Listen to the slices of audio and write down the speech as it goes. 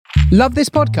Love this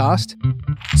podcast?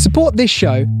 Support this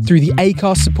show through the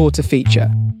Acast supporter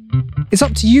feature. It's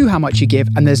up to you how much you give,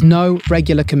 and there's no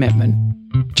regular commitment.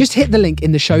 Just hit the link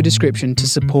in the show description to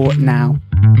support now.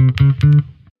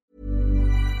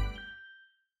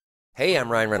 Hey, I'm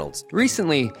Ryan Reynolds.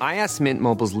 Recently, I asked Mint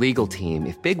Mobile's legal team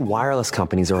if big wireless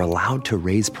companies are allowed to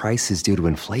raise prices due to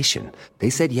inflation. They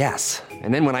said yes.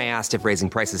 And then when I asked if raising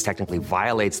prices technically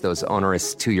violates those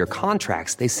onerous 2-year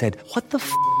contracts, they said, "What the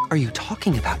f*** are you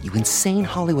talking about, you insane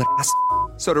Hollywood ass?"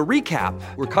 So to recap,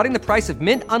 we're cutting the price of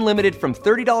Mint Unlimited from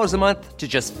 $30 a month to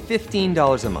just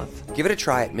 $15 a month. Give it a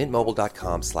try at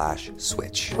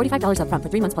mintmobile.com/switch. $45 up front for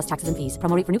 3 months plus taxes and fees.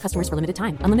 Promo rate for new customers for limited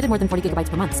time. Unlimited more than 40 gigabytes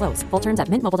per month. Slows full terms at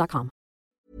mintmobile.com.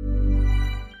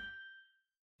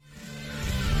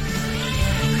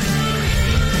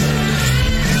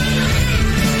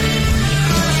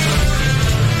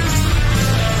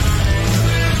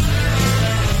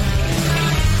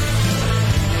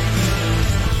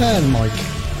 And Mike,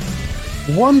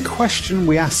 one question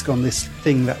we ask on this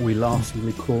thing that we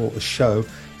laughingly call a show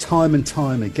time and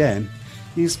time again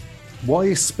is, why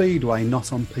is Speedway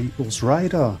not on people's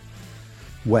radar?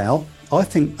 Well, I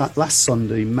think that last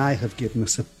Sunday may have given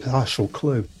us a partial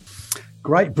clue.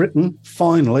 Great Britain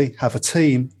finally have a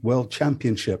team world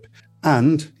championship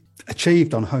and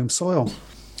achieved on home soil.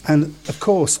 And of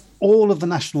course, all of the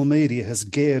national media has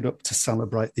geared up to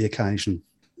celebrate the occasion.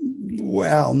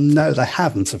 Well, no, they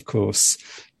haven't, of course.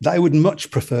 They would much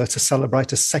prefer to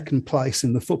celebrate a second place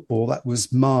in the football that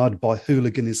was marred by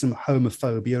hooliganism,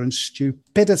 homophobia and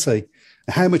stupidity.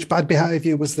 How much bad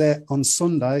behaviour was there on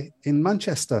Sunday in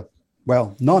Manchester?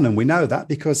 Well, none, and we know that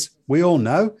because we all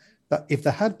know that if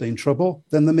there had been trouble,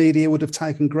 then the media would have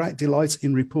taken great delight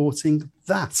in reporting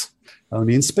that.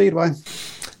 Only in Speedway.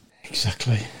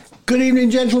 Exactly. Good evening,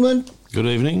 gentlemen. Good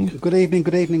evening. Good evening,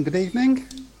 good evening, good evening.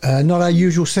 Not our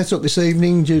usual setup this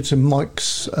evening due to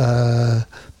Mike's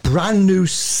brand new,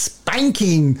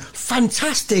 spanking,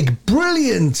 fantastic,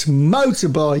 brilliant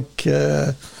motorbike.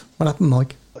 What happened,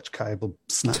 Mike? Clutch cable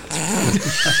snapped.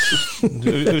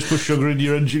 Who's put sugar in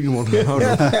your engine? You want?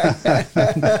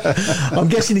 I'm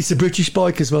guessing it's a British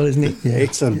bike as well, isn't it? Yeah.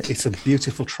 It's a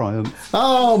beautiful Triumph.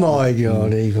 Oh my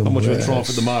God! Even How much worse. of a triumph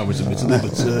at the moment,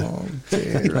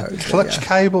 but Clutch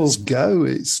cables go.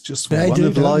 It's just They one do,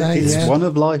 of don't life. they? It's Yeah. one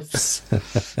of life's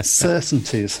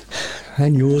certainties.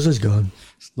 And yours has gone.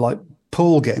 Like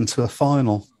Paul getting to a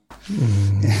final.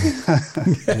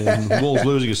 Wolves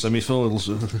losing a semi-final.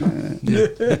 So.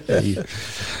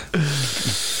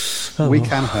 We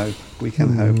can hope. We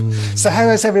can hope. So, how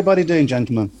is everybody doing,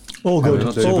 gentlemen? All good.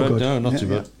 Not too All bad. good. No, not too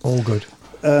bad. All good.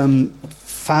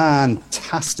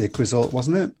 Fantastic result,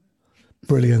 wasn't it?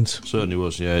 Brilliant. Certainly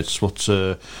was. Yeah, it's what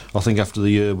I think after the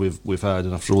year we've had,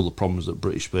 and after all the problems that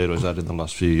British Speedway's had in the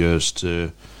last few years,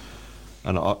 and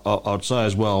I'd say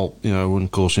as well, you know, and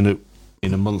of course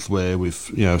in a month where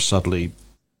we've, you know, sadly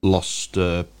lost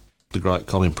the great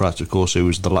Colin Pratt, of course, who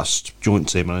was the last joint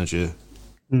team manager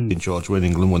in charge when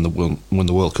England won the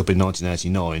World Cup in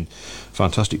 1989.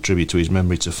 Fantastic tribute to his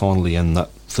memory to finally end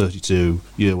that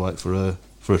 32-year wait for a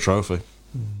trophy.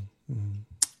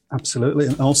 Absolutely,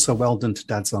 and also well done to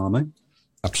Dad's Army.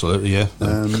 Absolutely, yeah.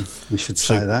 We should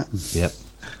say that. Yep.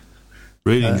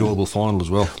 Really enjoyable final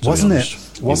as well. Wasn't it?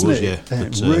 Wasn't it? Yeah.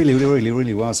 It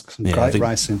really was. Some great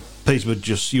racing.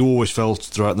 Peterborough you always felt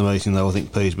throughout the meeting, though, I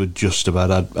think Peterborough just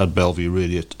about had Bellevue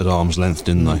really at arm's length,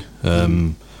 didn't they?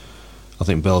 I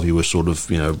think Bellevue was sort of,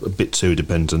 you know, a bit too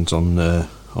dependent on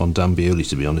Dan Bewley,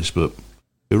 to be honest, but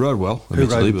who rode well. Who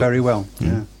rode very well,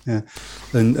 yeah.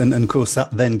 And of course that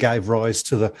then gave rise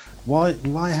to the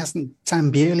why hasn't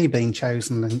Dan Bewley been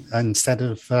chosen instead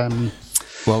of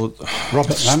Robert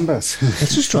Lambert?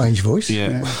 That's a strange voice.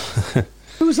 Yeah.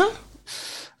 Who was that?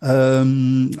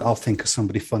 I'll think of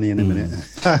somebody funny in a minute.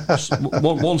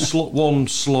 One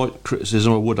slight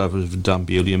criticism I would have of Dan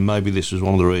Bewley, and maybe this was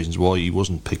one of the reasons why he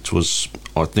wasn't picked, was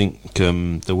I think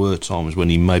there were times when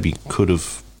he maybe could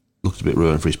have looked a bit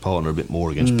ruined for his partner a bit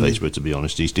more against Peterborough, to be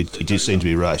honest. He did seem to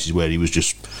be races where he was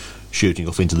just shooting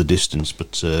off into the distance,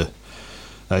 but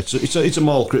it's a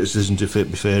mild criticism, to be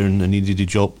fair, and he did his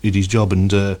job,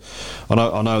 and I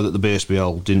know that the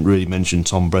BSBL didn't really mention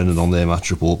Tom Brennan on their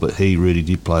match report, but he really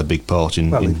did play a big part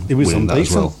in he was winning unbeaten. that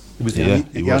as well. He was the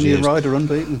only rider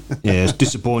unbeaten. Yeah, it's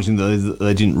disappointing that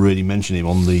they didn't really mention him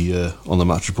on the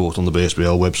match report on the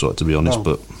BSBL website, to be honest.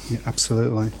 But yeah,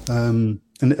 absolutely.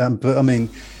 But I mean,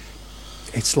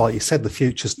 it's like you said, the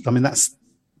future's. I mean,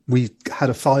 we had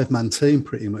a 5-man team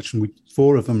pretty much, and we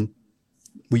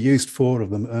used 4 of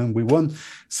them, and we won.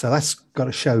 So that's got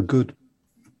to show good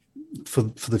for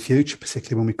the future,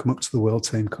 particularly when we come up to the World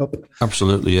Team Cup.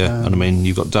 Absolutely, yeah. And I mean,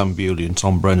 you've got Dan Bewley and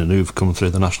Tom Brennan who've come through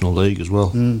the National League as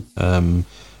well.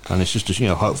 And it's just,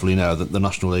 hopefully now that the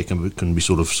National League can be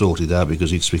sort of sorted out,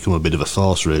 because it's become a bit of a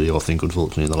farce, really, I think,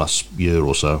 unfortunately, in the last year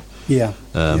or so. Yeah.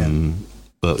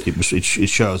 But it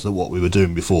shows that what we were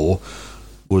doing before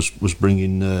was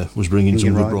bringing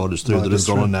some good riders through that have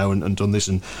gone on now and done this.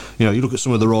 And you look at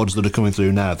some of the riders that are coming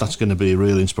through now. That's going to be a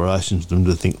real inspiration to them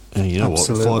to think,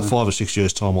 Absolutely. what, 5 or 6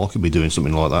 years time I could be doing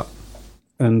something like that.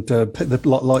 And the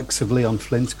likes of Leon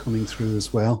Flint coming through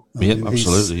as well.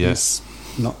 Absolutely. He's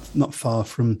not far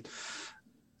from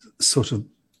sort of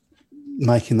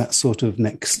making that sort of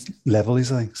next level, is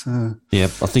he? So yeah,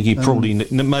 I think he probably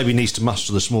maybe needs to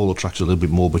master the smaller tracks a little bit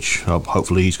more, but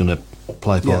hopefully he's going to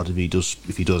play a part if he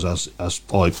does as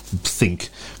I think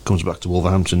comes back to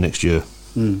Wolverhampton next year.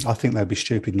 I think they'd be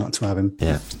stupid not to have him.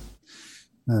 Yeah.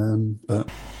 But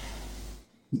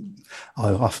I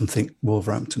often think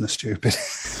Wolverhampton are stupid.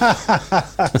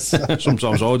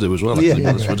 Sometimes I do as well. You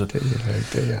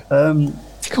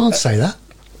can't say that.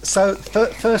 So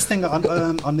first thing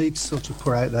I need to sort of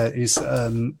put out there is,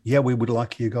 we would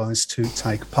like you guys to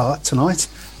take part tonight.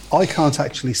 I can't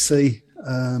actually see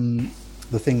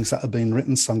the things that have been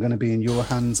written, so I'm going to be in your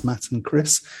hands, Matt and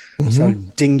Chris. So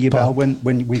ding your bell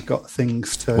when we've got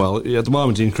things to... Well, at the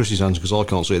moment in Chris's hands, because I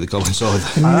can't see the comments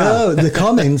either. No, the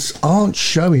comments aren't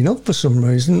showing up for some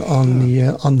reason on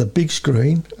the big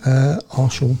screen. I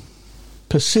shall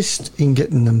persist in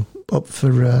getting them up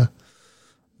for...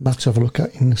 Matt to have a look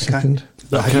at in a second.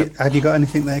 Okay. Have you got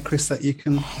anything there, Chris, that you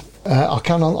can... I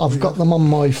can. I've got them on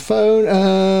my phone.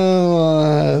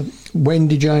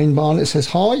 Wendy Jane Barnett says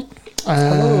hi.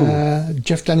 Hello.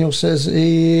 Jeff Daniel says,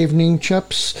 evening,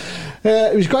 chaps.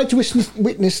 It was great to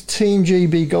witness Team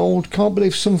GB Gold. Can't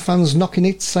believe some fans knocking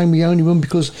it, saying we only won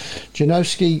because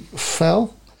Janowski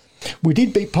fell. We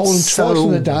did beat Poland twice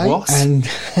in a day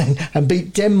and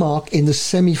beat Denmark in the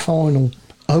semi-final.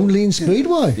 Only in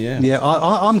Speedway.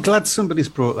 I'm glad somebody's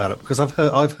brought that up, because I've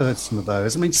heard some of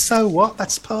those. I mean, so what?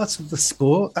 That's part of the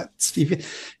sport. That's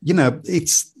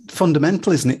it's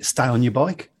fundamental, isn't it? Stay on your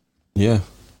bike. Yeah.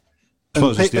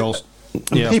 People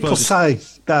say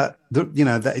that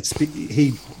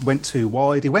he went too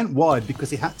wide. He went wide because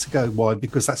he had to go wide,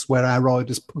 because that's where our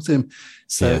riders put him.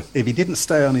 So if he didn't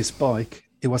stay on his bike,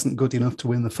 he wasn't good enough to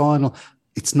win the final.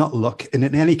 It's not luck. And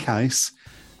in any case,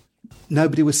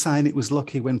 nobody was saying it was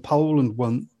lucky when Poland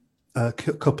won a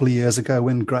couple of years ago,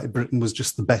 when Great Britain was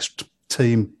just the best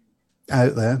team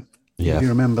out there. Yeah. If you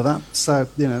remember that. So,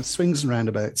 swings and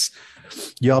roundabouts.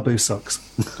 Yabu sucks.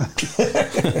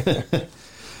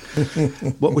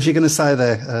 What was you going to say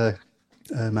there,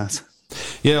 Matt?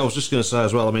 Yeah, I was just going to say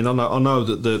as well, I mean, I know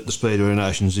that the Speedway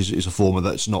Nations is a format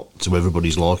that's not to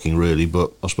everybody's liking, really,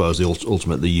 but I suppose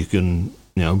ultimately you can,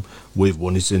 we've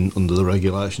won it under the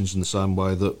regulations in the same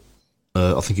way that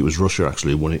I think it was Russia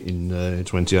actually won it in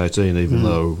 2018, even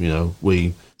though,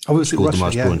 we scored the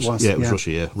most points. It was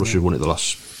Russia, yeah. Russia won it the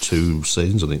last 2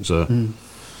 seasons, I think, so...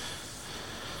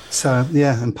 So,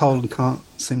 and Poland can't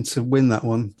seem to win that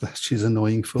one, which is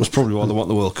annoying for... That's probably why they want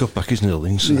the World Cup back, isn't it, I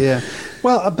think? So. Yeah.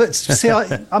 Well, but see,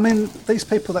 I mean, these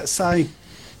people that say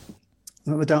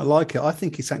that they don't like it, I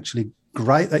think it's actually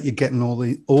great that you're getting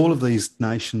all of these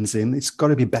nations in. It's got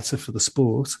to be better for the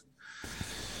sport.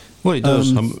 Well, it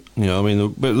does. With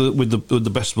the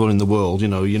best one in the world, you're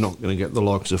not going to get the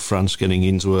likes of France getting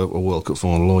into a World Cup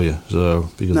final, are you? So,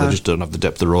 because they just don't have the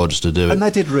depth of riders to do it. And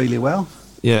they did really well.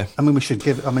 Yeah. I mean,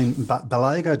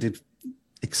 Balago did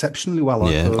exceptionally well.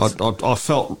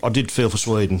 I did feel for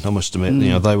Sweden, I must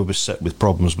admit. They were beset with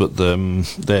problems, but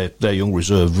their young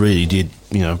reserve really did,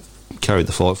 carry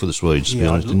the fight for the Swedes, to be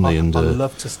honest, didn't they? And I'd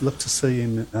love to see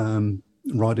him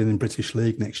riding in British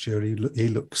League next year. He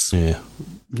looks,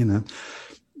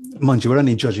 mind you, we're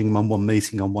only judging him on one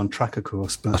meeting on one track, of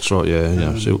course. But that's right,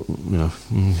 yeah. So,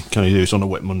 can you do this on a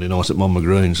wet Monday night at Monmouth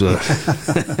Green? So,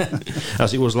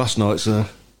 as it was last night. So,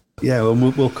 yeah, well,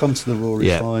 we'll come to the Rory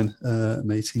Fine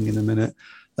meeting in a minute.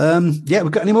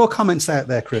 We've got any more comments out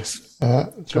there, Chris?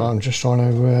 So I'm just trying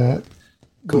to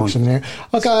put some there.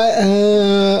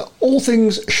 Okay, all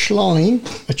things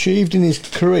Schlein achieved in his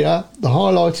career. The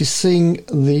highlight is seeing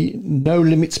the No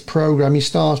Limits program he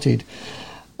started.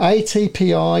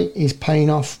 ATPI is paying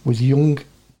off with young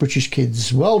British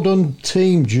kids. Well done,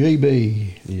 Team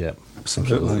GB. Yeah,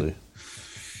 absolutely.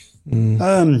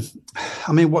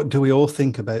 I mean, what do we all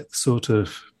think about sort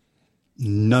of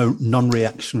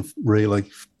non-reaction, really?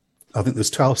 I think there's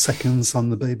 12 seconds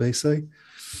on the BBC.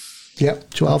 Yeah,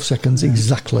 12 seconds,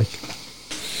 exactly.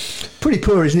 Pretty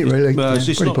poor, isn't it, really?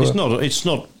 It's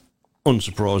not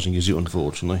unsurprising, is it,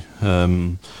 unfortunately? I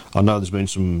know there's been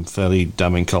some fairly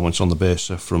damning comments on the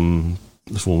BSF from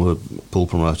the former pool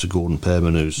promoter Gordon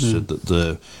Pearman, who said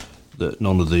that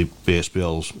none of the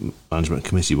BSBL's management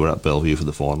committee were at Bellevue for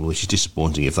the final, which is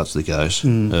disappointing if that's the case.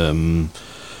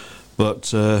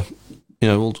 But you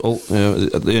know,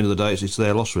 at the end of the day, it's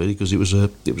their loss really, because it was a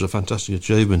fantastic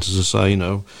achievement, as I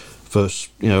say.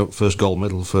 First gold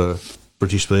medal for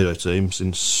British Speedway team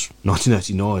since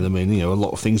 1989. I mean, a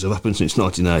lot of things have happened since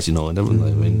 1989, haven't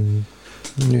they? I mean,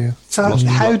 yeah. So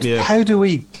how do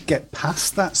we get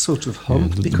past that sort of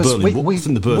hump? Yeah, because I think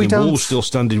the Berlin Wall was still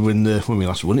standing when we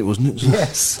last won it, wasn't it?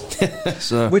 Yes.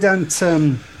 So. We don't.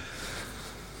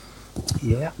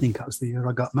 Yeah, I think that was the year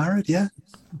I got married. Yeah.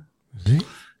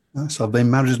 So I've been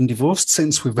married and divorced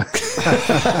since we've.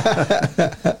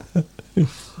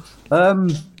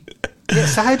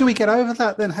 So how do we get over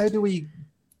that then? How do we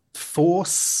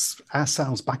force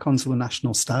ourselves back onto the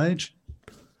national stage?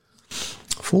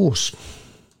 Force.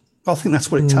 I think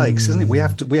that's what it takes, isn't it? We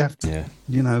have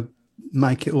to,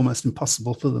 make it almost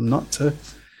impossible for them not to.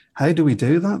 How do we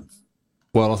do that?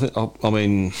 Well, I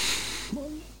mean,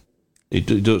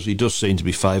 it does seem to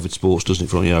be favoured sports, doesn't it?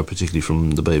 From particularly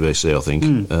from the BBC, I think.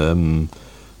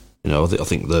 I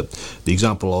think the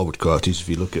example I would quote is, if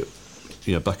you look at,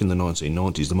 back in the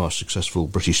 1990s, the most successful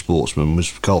British sportsman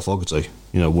was Carl Fogarty.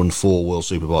 Won 4 World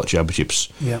Superbike Championships.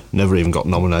 Yeah. Never even got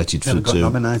nominated.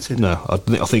 Nominated. No, I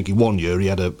think in one year he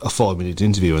had a 5-minute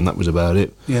interview, and that was about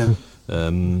it. Yeah.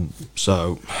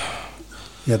 So.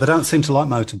 Yeah, they don't seem to like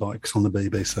motorbikes on the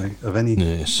BBC of any.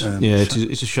 Yes.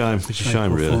 It's a shame. It's a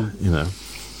shame, really.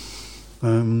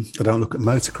 They don't look at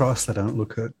motocross. They don't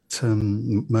look at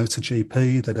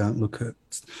MotoGP. They don't look at.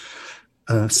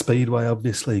 Speedway,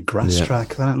 obviously, grass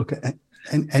track. They don't look at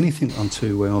anything on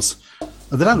 2 wheels.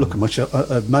 They don't look at much at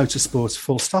motorsports.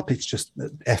 Full stop. It's just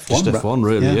F1. Just F1,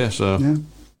 really. So,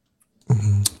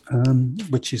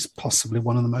 which is possibly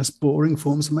one of the most boring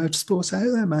forms of motorsports out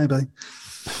there, maybe.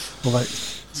 Although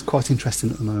it's quite interesting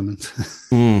at the moment.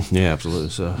 Yeah, absolutely.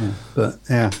 So,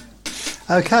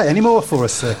 Okay, any more for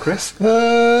us, Chris?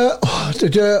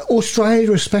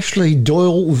 Australia, especially,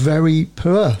 Doyle, very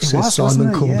poor, says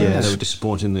Simon Corbett. Yeah, they were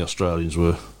disappointing. The Australians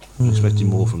were expecting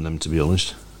more from them, to be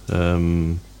honest.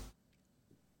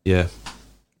 Yeah.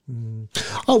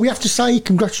 Oh, we have to say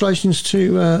congratulations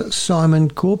to Simon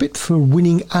Corbett for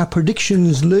winning our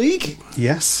Predictions League.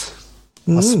 Yes.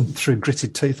 Through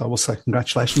gritted teeth, I will say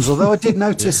congratulations. Although I did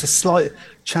notice a slight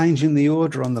change in the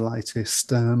order on the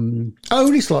latest.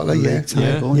 Only slightly, yeah.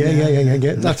 Table. Yeah.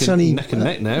 That's only neck and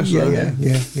neck now. So.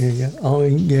 Yeah. Oh,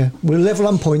 yeah. We're level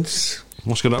on points.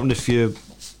 What's going to happen if you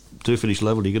do finish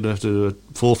level? You're going to have to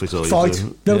forfeit, or fight?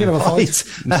 No, we're going to have a fight.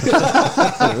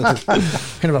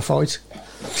 Going to have a fight.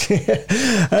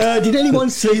 Did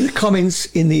anyone see the comments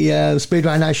in the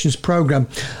Speedway Nations programme?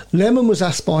 Lemon was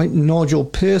asked by Nigel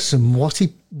Pearson what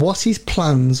his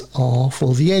plans are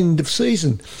for the end of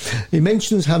season. He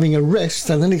mentions having a rest,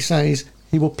 and then he says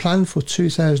he will plan for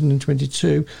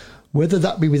 2022, whether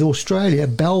that be with Australia,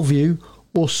 Bellevue,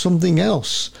 or something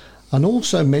else, and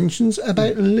also mentions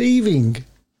about leaving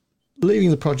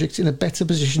the project in a better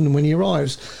position than when he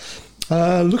arrives.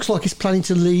 Looks like he's planning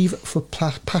to leave for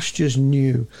pastures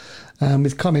new.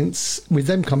 With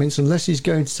them comments, unless he's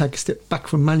going to take a step back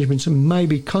from management and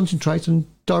maybe concentrate on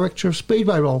director of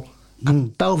Speedway role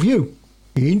at Bellevue.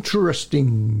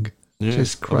 Interesting.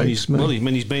 Says Craig Smith.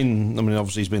 Obviously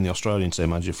he's been the Australian team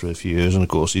manager for a few years, and of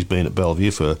course he's been at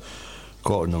Bellevue for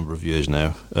quite a number of years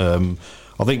now.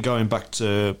 I think going back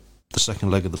to the second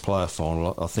leg of the player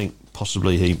final, I think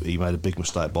possibly he made a big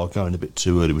mistake by going a bit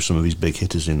too early with some of his big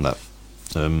hitters in that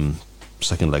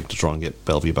second leg to try and get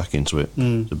Bellevue back into it.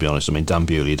 To be honest, I mean, Dan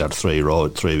Bewley had 3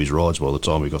 of his rides by the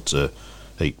time we got to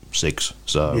heat 6,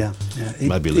 so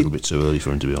maybe a little bit too early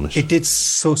for him, to be honest. It did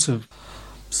sort of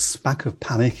smack of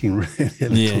panicking,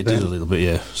 really. It did a little bit,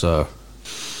 yeah. So,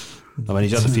 I mean,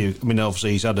 he's had a few. I mean,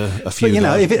 obviously he's had a few.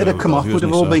 But if it had come off, we'd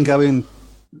have all been going,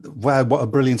 "Wow, what a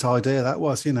brilliant idea that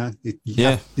was!" So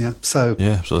yeah,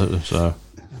 absolutely. So,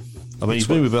 I mean, he's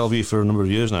been with Bellevue for a number of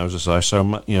years now, as I say. So,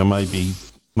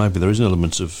 maybe there is an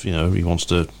element of he wants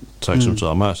to take some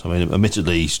time out. I mean,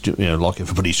 admittedly, he's, like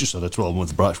everybody, he's just had a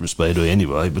 12-month break from Speedway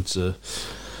anyway. But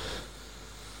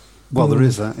there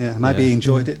is that. Yeah, maybe he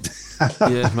enjoyed it.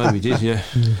 Yeah, maybe he did.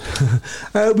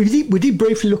 Yeah. We did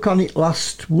briefly look on it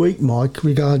last week, Mike,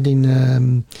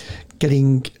 regarding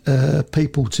getting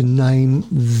people to name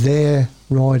their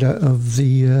rider of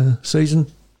the season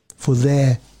for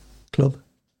their club.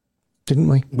 Didn't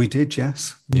we? We did,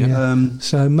 yes. Yeah.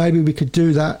 So maybe we could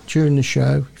do that during the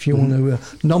show if you want to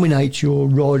nominate your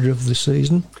rider of the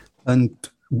season. And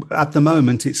At the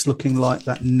moment, it's looking like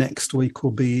that next week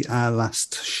will be our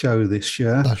last show this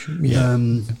year.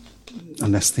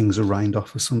 Unless things are rained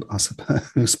off or some, I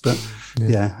suppose. But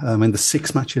I mean, the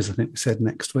 6 matches, I think we said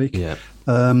next week. Yeah.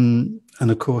 And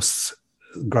of course,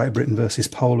 Great Britain versus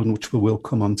Poland, which we will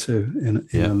come on to in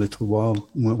a little while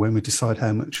when we decide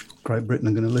how much Great Britain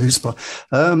are going to lose by.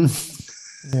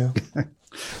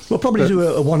 We'll probably do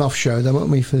a one-off show, then, won't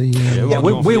we? For the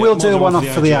we will do a one-off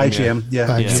for the AGM.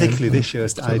 AGM. Particularly this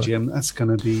year's AGM. That's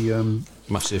going to be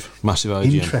massive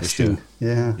AGM. Interesting.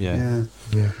 Yeah.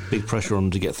 Big pressure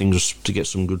on to get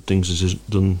some good things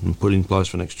done and put in place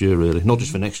for next year. Really, not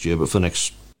just for next year, but for the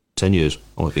next 10 years.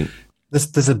 I think.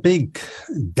 There's a big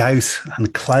doubt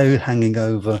and cloud hanging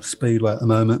over Speedway at the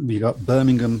moment. We've got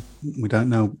Birmingham, we don't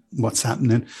know what's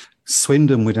happening.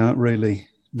 Swindon, we don't really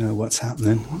know what's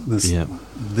happening. There's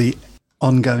the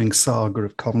ongoing saga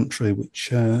of Coventry,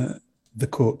 which the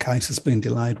court case has been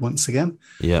delayed once again.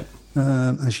 Yep.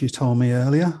 As you told me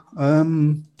earlier.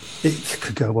 It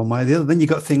could go one way or the other. Then you've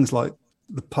got things like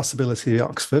the possibility of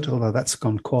Oxford, although that's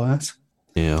gone quiet.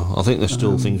 Yeah, I think there's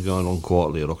still things going on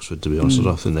quietly at Oxford, to be honest. I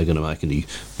don't think they're going to make any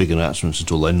big announcements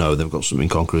until they know they've got something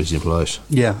concrete in place.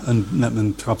 Yeah, and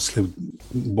obviously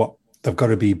what they've got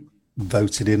to be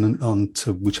voted in on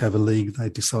to whichever league they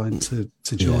decide to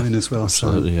join as well.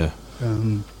 Absolutely,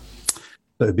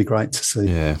 but it'd be great to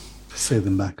see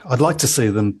them back. I'd like to see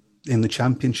them in the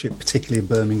Championship, particularly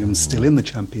Birmingham still in the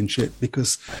Championship,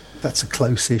 because that's a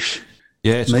close-ish.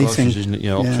 Yeah, it's close, isn't it?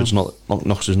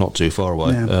 Oxford's not too far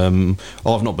away. Yeah.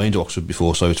 I've not been to Oxford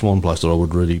before, so it's one place that I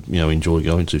would really, enjoy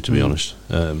going to be honest.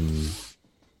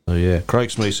 Craig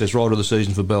Smith says, rider of the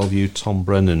season for Bellevue, Tom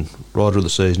Brennan. Rider of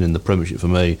the season in the Premiership for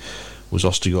me was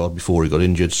Ostigard before he got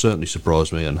injured. Certainly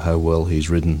surprised me and how well he's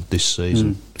ridden this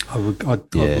season. I would.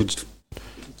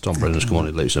 Tom Brennan's come on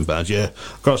in leaps and bounds. Yeah,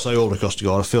 I've got to say, Ulrich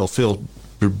Ostigard, I feel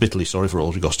bitterly sorry for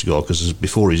Ulrich Ostigard, because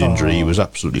before his injury he was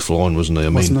absolutely flying, wasn't he?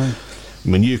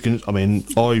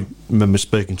 I remember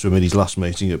speaking to him at his last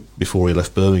meeting before he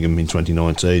left Birmingham in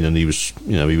 2019, and he was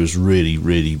really,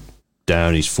 really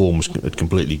down. His form had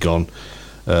completely gone.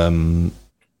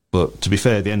 But to be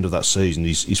fair, at the end of that season,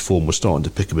 his form was starting to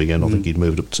pick up again. I think he'd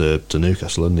moved up to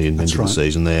Newcastle, hadn't he, in the end of the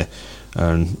season there,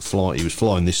 and he was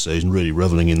flying this season, really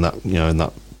revelling in that, in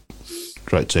that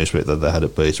great team spirit that they had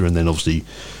at Peter, and then obviously,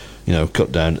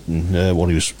 cut down when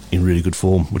he was in really good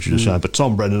form, which is a shame. But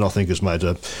Tom Brennan, I think, has made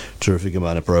a terrific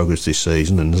amount of progress this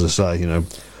season, and as I say,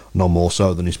 none more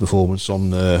so than his performance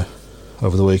on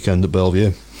over the weekend at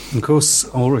Bellevue. Of course,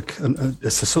 Ulrich,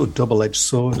 it's a sort of double-edged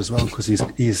sword as well, because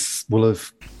he's will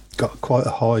have got quite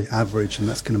a high average, and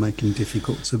that's going to make him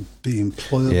difficult to be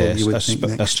employable. Yes, you would think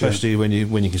next especially year.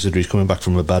 when you consider he's coming back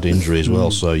from a bad injury as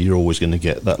well. So you're always going to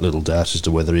get that little doubt as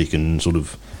to whether he can sort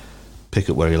of pick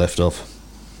up where he left off.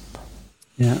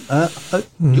 Yeah.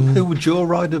 Who would your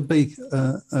rider be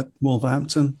at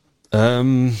Wolverhampton?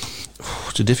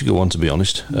 It's a difficult one, to be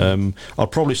honest.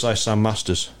 I'd probably say Sam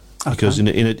Masters, because in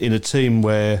a team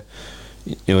where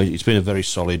it's been a very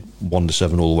solid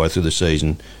 1-7 all the way through the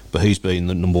season, but he's been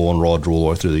the number one rider all the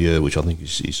way through the year, which I think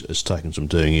has taken some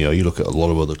doing. You look at a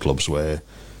lot of other clubs where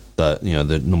that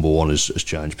the number one has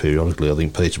changed periodically. I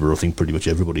think Peterborough, pretty much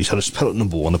everybody's had a spell at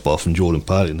number one apart from Jordan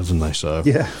Palin, haven't they? So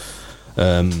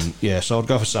so I'd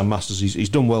go for Sam Masters. He's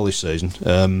done well this season.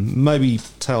 Maybe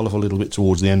tailed off a little bit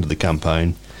towards the end of the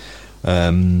campaign,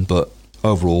 but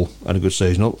overall had a good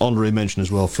season. Honorary mention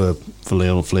as well for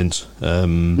Leon Flint.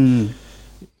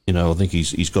 I think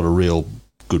he's got a real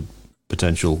good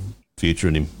potential future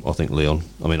in him. I think Leon.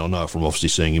 I know from obviously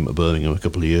seeing him at Birmingham a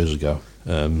couple of years ago.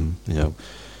 And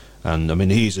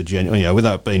he's a genuine.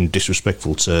 Without being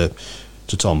disrespectful to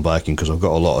Tom Bacon, because I've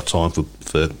got a lot of time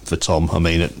for Tom.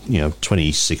 At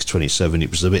 26, 27,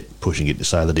 it was a bit pushing it to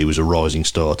say that he was a rising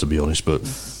star, to be honest. But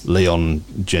Leon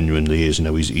genuinely is.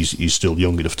 He's still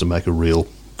young enough to make a real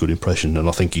good impression, and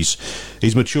I think he's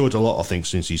matured a lot. I think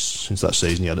since that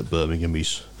season he had at Birmingham,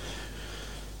 he's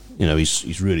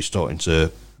really starting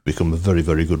to become a very,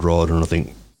 very good rider, and I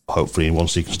think hopefully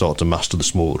once he can start to master the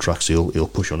smaller tracks, he'll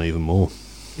push on even more.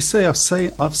 You see, I've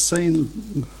seen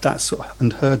that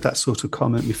and heard that sort of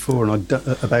comment before, and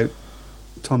about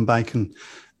Tom Bacon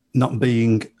not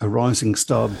being a rising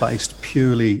star based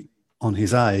purely on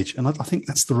his age, and I think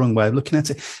that's the wrong way of looking at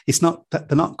it. It's not that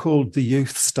they're not called the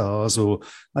youth stars, or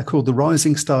they're called the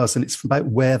rising stars, and it's about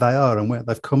where they are and where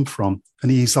they've come from. And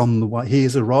he's on the way. He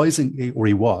is he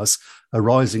was a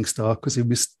rising star because he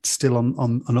was still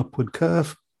on an upward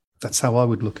curve. That's how I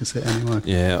would look at it anyway.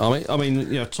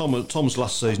 Yeah, Tom's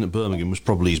last season at Birmingham was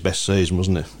probably his best season,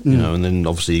 wasn't it? And then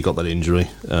obviously he got that injury.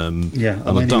 I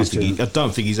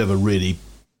don't think he's ever really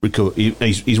recover.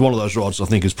 He's one of those riders I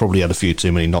think has probably had a few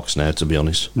too many knocks now, to be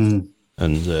honest, and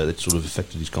it sort of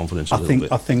affected his confidence a little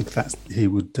bit. I think that he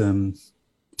would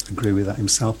agree with that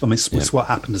himself. I mean, it's what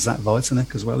happened to Zach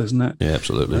Vitanek as well, isn't it? Yeah,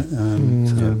 absolutely.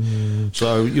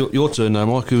 So your turn now,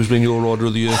 Mike. Who's been your rider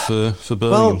of the year for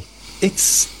Birmingham?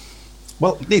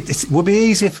 Well, it would be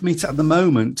easier for me at the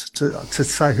moment to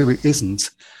say who it isn't.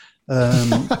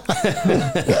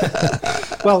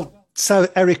 Well, so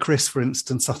Eric Riss, for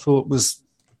instance, I thought was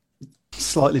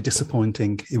slightly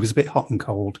disappointing. It was a bit hot and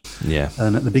cold. Yeah.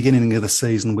 And at the beginning of the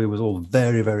season, we were all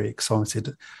very, very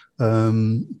excited.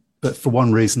 But for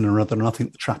one reason or another, and I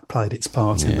think the track played its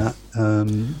part in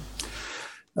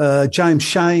that. James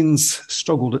Shane's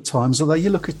struggled at times, although you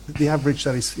look at the average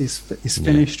that he's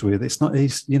finished with, it's not,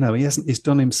 he's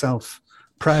done himself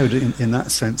proud in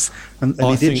that sense, and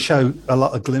he did show a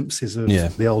lot of glimpses of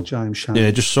the old James Shane.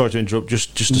 Yeah, just sorry to interrupt.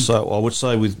 Just to say, I would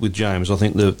say with James, I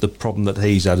think the problem that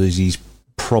he's had is he's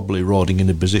probably riding in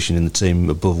a position in the team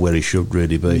above where he should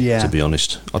really be. Yeah. To be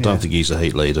honest, I don't think he's a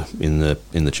heat leader in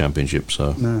the championship.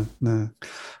 So no.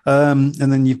 And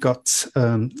then you've got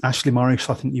Ashley Morris.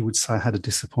 I think you would say had a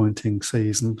disappointing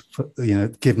season,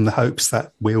 given the hopes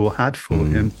that we all had for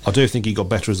him. I do think he got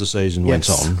better as the season went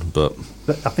on, but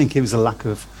I think it was a lack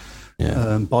of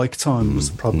bike time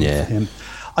was the problem for him.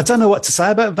 I don't know what to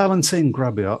say about Valentin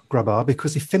Grabar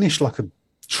because he finished like a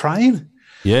train.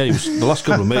 Yeah, he was, the last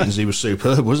couple of meetings he was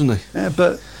superb, wasn't he? Yeah,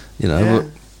 but but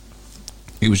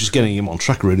it was just getting him on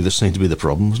track really that seemed to be the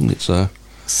problem, wasn't it?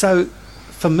 So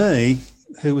for me,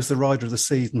 who was the rider of the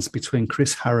seasons between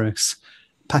Chris Harris,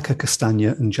 Paco Castagna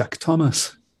and Jack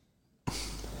Thomas?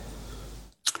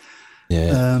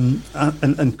 Yeah.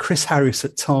 And Chris Harris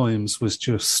at times was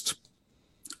just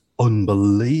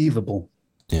unbelievable.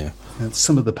 Yeah. And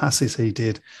some of the passes he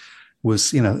did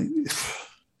was,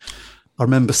 I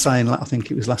remember saying, I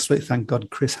think it was last week, thank God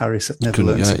Chris Harris had never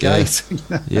learned to gate.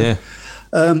 Yeah.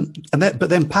 But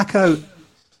then Paco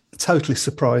totally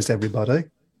surprised everybody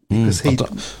because he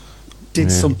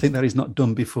did something that he's not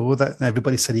done before that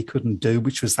everybody said he couldn't do,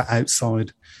 which was that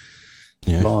outside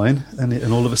line.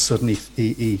 And all of a sudden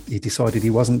he decided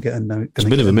he wasn't going to. It's a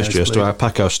bit of a mystery as to how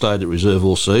Paco stayed at reserve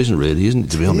all season, really, isn't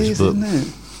it, to be honest? But,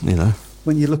 isn't it?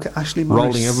 When you look at Ashley Morris.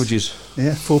 Rolling averages.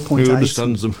 Yeah, 4.8. Who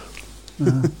understands them?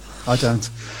 I don't.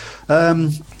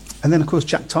 And then, of course,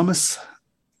 Jack Thomas,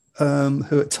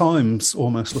 who at times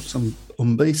almost looks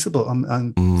unbeatable.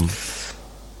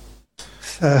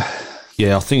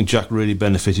 I think Jack really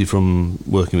benefited from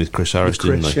working with Chris Harris,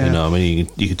 didn't he? Yeah. I mean,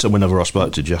 you could tell whenever I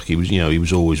spoke to Jack, he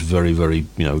was always very, very,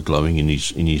 glowing in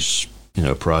his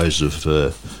praise of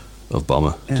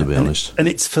Bomber. To be honest, and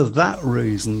it's for that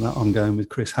reason that I'm going with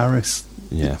Chris Harris.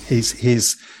 Yeah,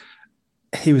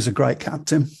 he was a great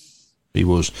captain. He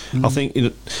was. I think.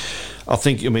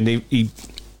 I mean, he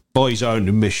by his own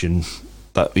admission,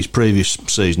 that his previous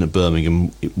season at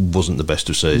Birmingham, it wasn't the best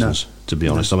of seasons. No. To be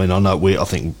honest, I mean, I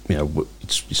think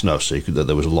it's no secret that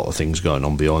there was a lot of things going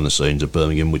on behind the scenes at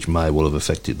Birmingham, which may well have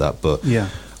affected that. But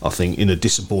I think in a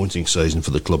disappointing season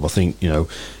for the club, I think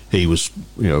he was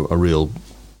a real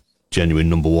genuine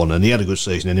number one, and he had a good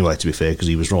season anyway. To be fair, because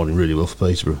he was riding really well for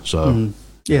Peterborough. So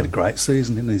he had a great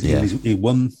season, didn't he? He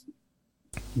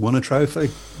won a trophy.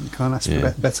 You can't ask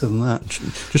for better than that.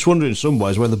 Just wondering in some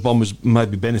ways whether Bombers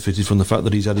maybe benefited from the fact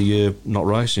that he's had a year not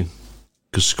racing,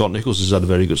 because Scott Nicholls has had a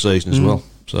very good season as well.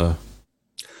 So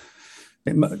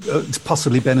it's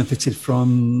possibly benefited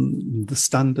from the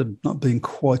standard not being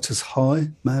quite as high,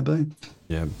 maybe.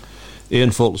 Yeah.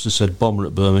 Ian Faultless has said Bomber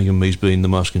at Birmingham, he's been the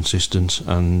most consistent,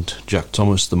 and Jack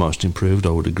Thomas the most improved. I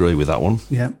would agree with that one.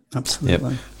 Yeah,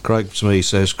 absolutely. Yep. Craig to me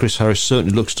says Chris Harris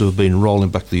certainly looks to have been rolling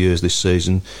back the years this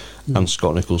season, and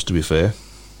Scott Nicholls, to be fair.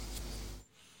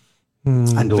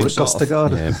 And Ulrich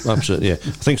Ostergaard. Yeah, absolutely. Yeah, I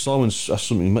think Simon's asked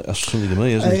something to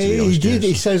me, hasn't he? He did.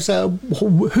 He says,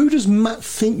 "Who does Matt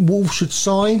think Wolf should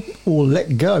sign or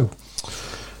let go?"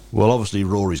 Well, obviously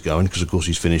Rory's going because, of course,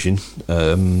 he's finishing.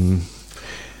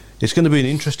 It's going to be an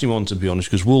interesting one, to be honest,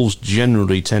 because Wolves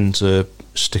generally tend to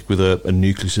stick with a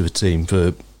nucleus of a team for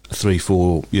a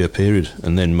 3-4 year period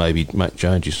and then maybe make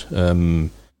changes.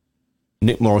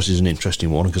 Nick Morris is an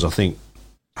interesting one because I think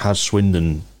had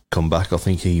Swindon come back, I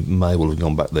think he may well have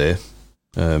gone back there.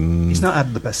 He's not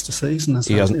had the best of season,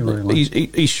 hasn't he? Really?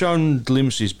 He's shown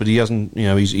glimpses, but he hasn't.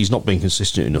 He's not been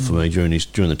consistent enough for me during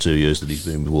the 2 years that he's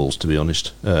been with Wolves, to be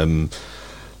honest.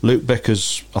 Luke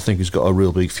Becker's, I think, has got a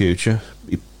real big future.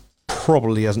 He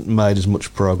probably hasn't made as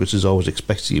much progress as I was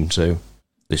expecting him to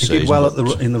this season. He did well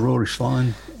in the Roarish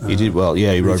line. He did well.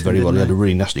 Yeah, he rode very well. He had a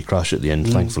really nasty crash at the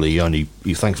end. Thankfully, he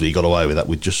got away with that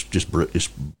with just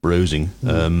bruising.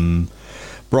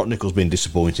 Brock Nichols been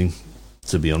disappointing,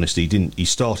 to be honest. He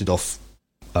started off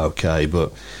okay,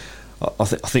 but I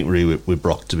think really with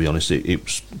Brock, to be honest, it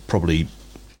was probably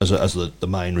as the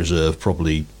main reserve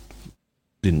probably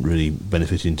didn't really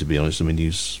benefit him, to be honest. I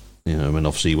mean,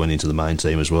 obviously he went into the main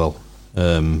team as well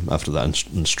after that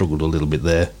and struggled a little bit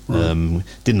there. Right.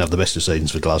 Didn't have the best of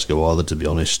seasons for Glasgow either, to be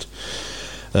honest.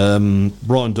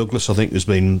 Brian Douglas, I think, has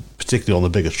been particularly on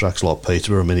the bigger tracks like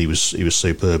Peterborough. I mean, he was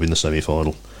superb in the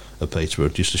semi-final of Peterborough.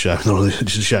 Just a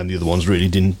shame the other ones really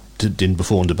didn't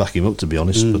perform to back him up, to be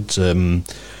honest. But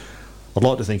I'd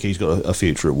like to think he's got a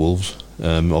future at Wolves.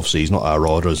 Obviously, he's not our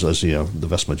rider, as you know, the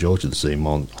vast majority of the team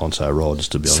aren't our riders,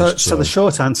 to be honest. So the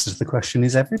short answer to the question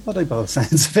is everybody, by the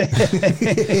sounds of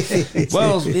it.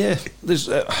 Well, yeah,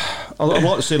 I'd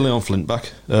like to see Leon Flint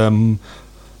back.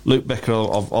 Luke Becker,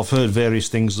 I've heard various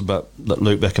things about that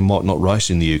Luke Becker might not race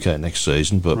in the UK next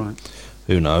season, but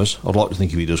who knows? I'd like to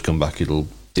think if he does come back, it would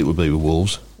be with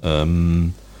Wolves.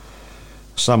 Sam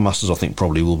Masters, I think,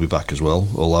 probably will be back as well,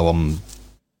 although I'm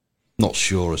not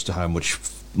sure as to how much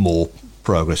more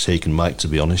progress he can make, to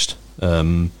be honest.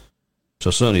 So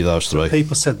certainly those three.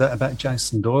 People said that about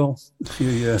Jason Doyle a few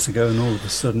years ago, and all of a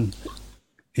sudden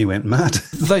he went mad.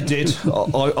 They did.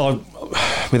 I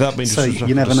without being disrespectful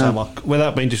you never to know. Sam,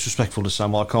 without being disrespectful to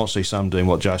Sam, I can't see Sam doing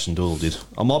what Jason Doyle did.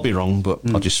 I might be wrong, but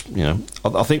I just,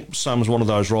 I think Sam's one of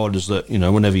those riders that,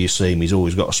 whenever you see him, he's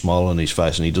always got a smile on his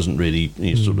face, and he doesn't really,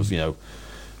 he's sort of,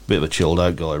 bit of a chilled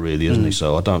out guy, really, isn't he?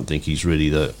 So I don't think he's really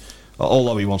the.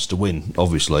 Although he wants to win,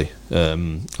 obviously, I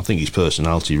think his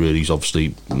personality really is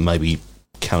obviously maybe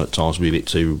can at times be a bit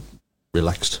too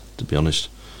relaxed, to be honest.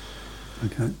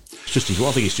 Okay. It's just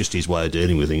I think it's just his way of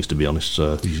dealing with things, to be honest.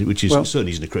 Which is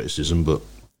certainly isn't a criticism, but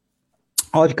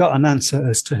I've got an answer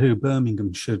as to who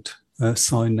Birmingham should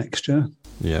sign next year.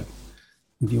 Yeah.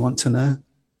 If you want to know,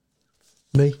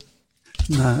 Me?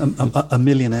 no, a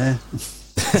millionaire.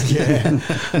 Yeah.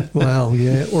 Well,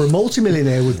 yeah. Or a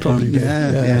multimillionaire would probably do.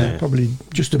 Yeah. Probably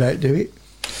just about do it.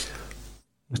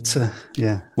 But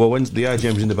yeah. Well, when's the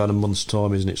AGM's in about a month's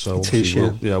time, isn't it? So It is,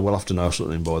 we'll have to know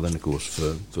something by then, of course,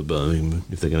 for Birmingham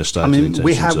if they're going to start. I mean,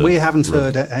 we haven't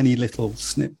heard any little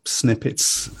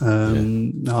snippets.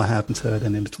 I haven't heard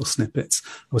any little snippets.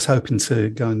 I was hoping to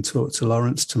go and talk to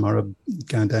Lawrence tomorrow,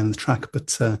 going down the track,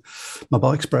 but my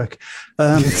bike's broke.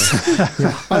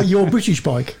 Oh, your British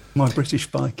bike? My British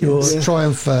bike. Your Yes.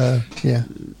 Triumph, yeah.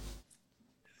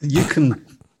 You can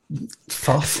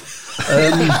fuff.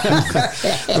 I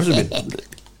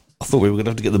thought we were going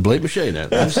to have to get the bleep machine out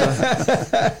there.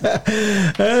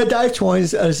 Dave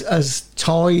Twines has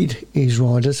tied his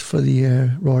riders for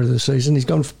the rider of the season. He's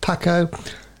gone for Paco,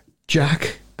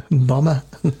 Jack, and Bomber.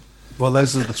 Well,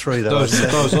 those are the three. Well,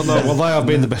 they have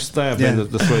been the best. They have been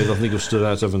the three that I think have stood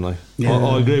out, haven't they? Yeah.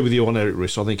 I agree with you on Eric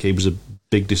Riss. I think he was a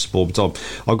big disappointment.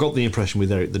 I got the impression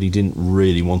with Eric that he didn't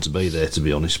really want to be there, to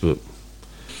be honest, but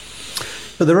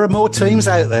there are more teams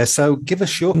out there, so give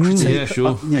us your critique. Yeah,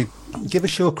 sure. Give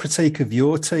us your critique of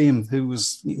your team. Who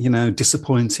was,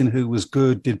 disappointing? Who was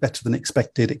good? Did better than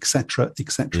expected? Etc.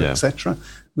 Etc. Etc.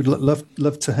 We'd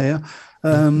love to hear.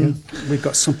 We've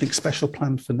got something special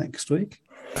planned for next week.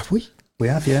 Have we? We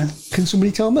have, yeah. Can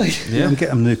somebody tell me? Yeah, and get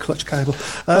them a new clutch cable.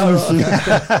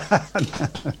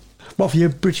 What for your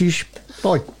British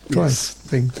bike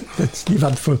thing that you've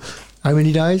had for how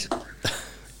many days?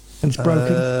 And it's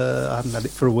broken. I haven't had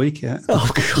it for a week yet. Oh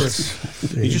God!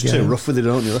 You're just too rough with it,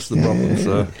 aren't you? That's the problem.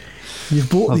 So you've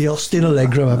bought the Austin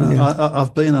Allegro, haven't you?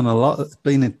 I've been on a lot.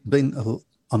 Been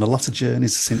on a lot of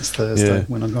journeys since Thursday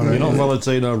when I got You're out. not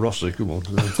Valentino Rossi, come on.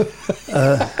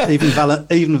 Even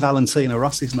Valentino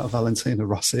Rossi's not Valentino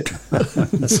Rossi.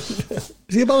 Is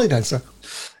he a belly dancer?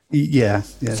 Yeah.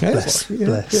 Bless.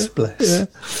 Yeah.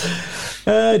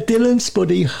 Dylan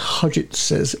Spuddy Hodgett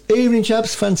says, evening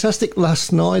chaps, fantastic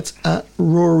last night at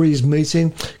Rory's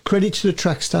meeting. Credit to the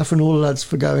track staff and all the lads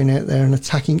for going out there and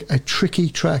attacking a tricky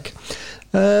track.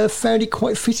 Found it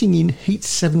quite fitting in Heat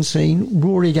 17,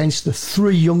 Rory against the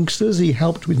three youngsters he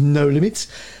helped with No Limits,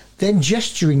 then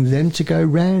gesturing them to go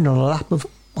round on a lap of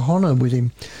honour with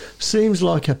him. Seems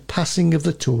like a passing of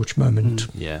the torch moment.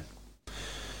 Yeah.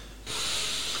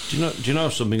 Do you know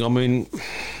something? I mean,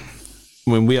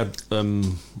 we had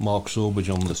Mark Sawbridge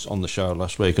on the show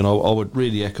last week, and I would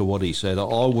really echo what he said. I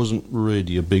wasn't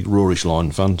really a big Rory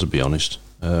Schlein fan, to be honest.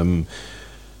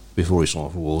 Before he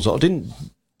signed for Wolves, I didn't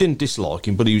dislike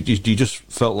him, but he just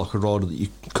felt like a rider that you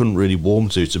couldn't really warm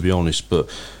to be honest. But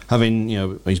having,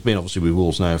 he's been obviously with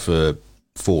Wolves now for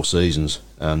 4 seasons,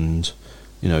 and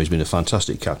he's been a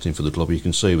fantastic captain for the club. You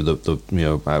can see with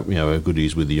how good he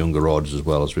is with the younger riders as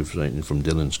well, as we've seen from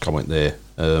Dylan's comment there.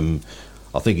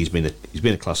 I think he's been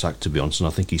a class act, to be honest, and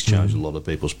I think he's changed a lot of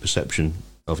people's perception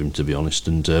of him, to be honest.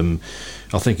 And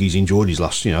I think he's enjoyed his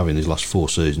last 4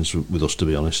 seasons with us, to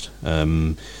be honest.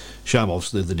 Shame,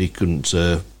 obviously, that he couldn't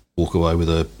walk away with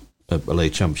a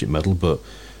league championship medal, but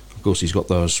of course he's got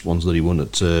those ones that he won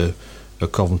at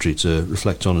Coventry to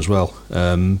reflect on as well.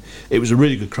 It was a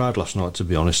really good crowd last night, to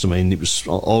be honest. I mean, I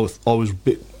was a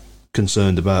bit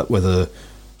concerned about whether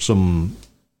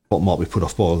what might be put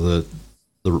off by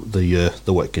the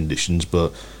wet conditions,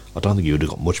 but I don't think you would have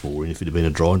got much more in if it had been a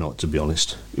dry night, to be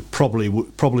honest. It probably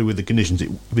with the conditions, if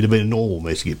it had been a normal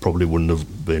meeting, it probably wouldn't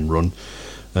have been run.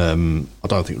 I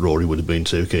don't think Rory would have been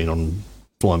too keen on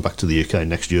flying back to the UK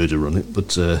next year to run it,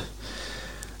 but a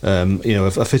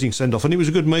fitting send off, and it was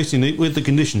a good meeting with the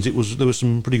conditions. There was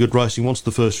some pretty good racing once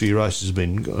the first few races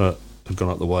had gone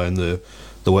out the way and the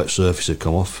wet surface had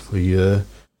come off. We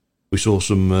saw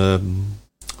some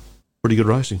pretty good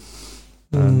racing,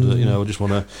 and I just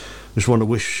want to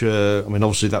wish. I mean,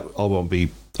 obviously that I won't be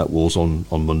at Wolves on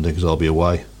Monday because I'll be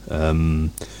away.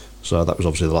 So that was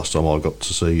obviously the last time I got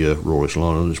to see Rory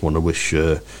Sloan. I just want to wish,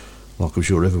 like I'm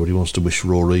sure everybody wants to wish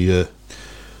Rory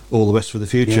all the best for the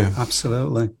future. Yeah,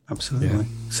 absolutely. Yeah.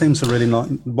 Seems a really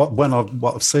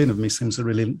what I've seen of him, he seems a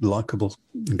really likeable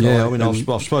guy. Yeah, I mean, I've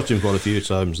spoken to him quite a few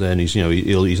times. Then he's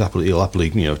he'll happily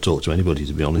talk to anybody,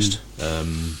 to be honest. A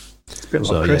bit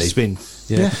like Chris. Yeah, he's been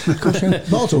Of course, yeah.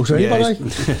 I'll talk to anybody.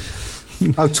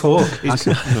 Talk.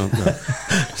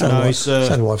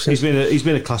 He's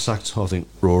been a class act, I think,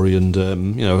 Rory, and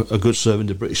a good servant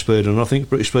to British Speed, and I think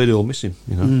British Speed will miss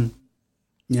him.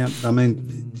 Yeah, I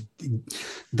mean,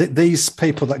 these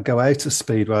people that go out of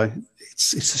Speedway,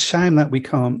 it's a shame that we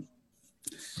can't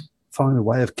find a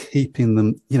way of keeping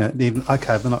them. Even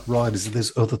they're not riders.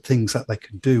 There's other things that they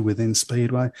could do within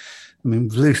Speedway. I mean,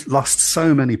 we've lost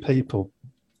so many people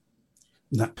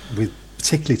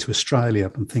particularly to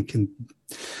Australia. I'm thinking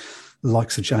the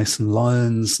likes of Jason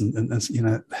Lyons and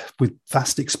with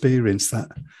vast experience that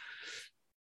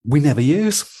we never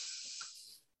use.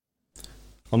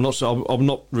 I'm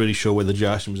not really sure whether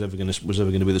Jason was ever going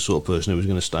to be the sort of person who was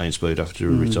going to stay in Speed after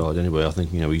he retired. Anyway, I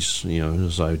think he's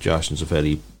so Jason's a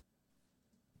fairly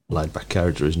laid back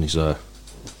character, isn't he? So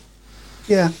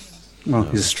yeah, well,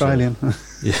 he's Australian.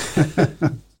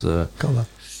 Colour.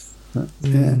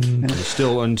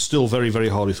 Still very, very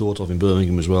highly thought of in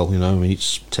Birmingham as well. I mean,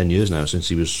 it's 10 years now since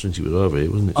he was over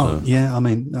here, wasn't it? Oh, yeah. I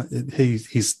mean,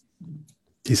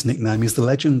 his nickname is the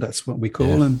Legend. That's what we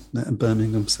call him in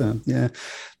Birmingham. So yeah,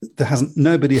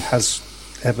 nobody has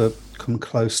ever come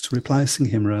close to replacing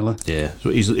him, really. Yeah, so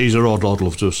he's a rod I'd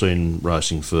love to have seen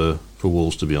racing for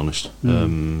Wolves, to be honest.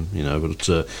 But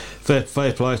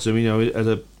fair play to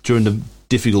him. During the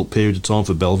difficult period of time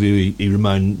for Bellevue, he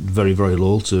remained very, very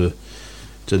loyal to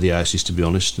the Aces, to be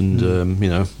honest, and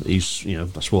he's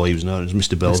that's why he was known as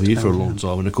Mr. Bellevue for a long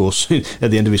time, and of course at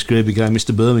the end of his career became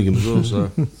Mr. Birmingham as well.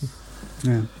 So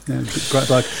yeah, great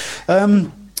bloke.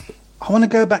 I want to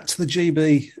go back to the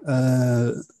GB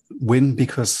win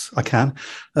because I can.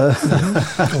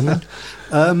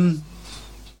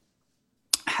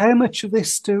 How much of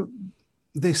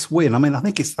this win? I mean, I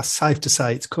think it's safe to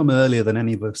say it's come earlier than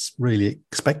any of us really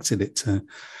expected it to.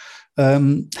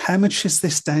 How much is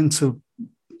this down to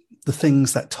the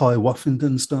things that Ty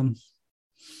Woffington's done?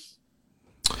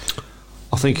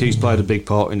 I think he's played a big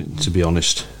part in it, to be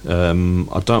honest.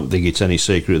 I don't think it's any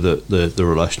secret that the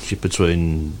relationship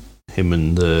between him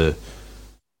and the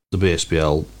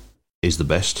BSPL is the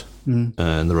best, and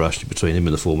the relationship between him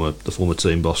and the former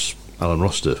team boss Alan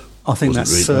Roster. I think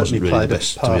that's certainly played the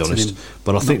best, to be honest.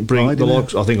 But I think I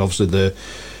think obviously the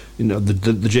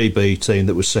GB team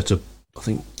that was set up, I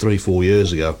think 3-4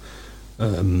 years ago.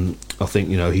 I think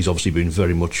he's obviously been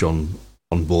very much on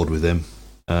board with them,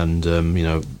 and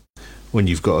when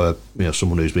you've got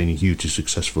someone who's been hugely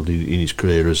successful in his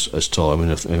career as Ty,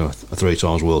 a 3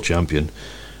 times world champion,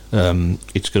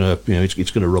 it's gonna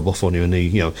rub off on you, and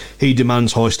he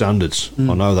demands high standards.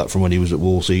 I know that from when he was at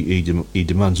Wolves. He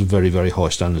demands very, very high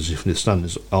standards. If the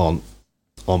standards aren't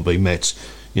being met,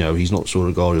 he's not the sort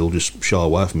of guy who'll just shy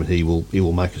away from it. He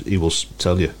will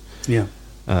tell you. Yeah.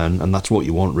 And that's what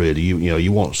you want, really.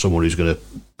 You want someone who's going to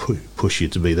push you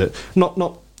to be there, not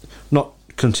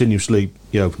continuously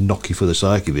knock you for the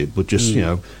sake of it, but just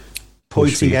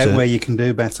pointing out where you can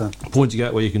do better, pointing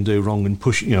out where you can do wrong, and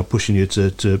pushing you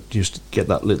to just get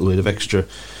that little bit of extra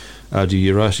out of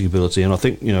your racing ability. And I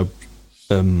think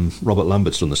Robert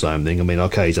Lambert's done the same thing. I mean,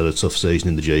 okay, he's had a tough season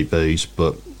in the GPs,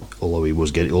 but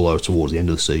although towards the end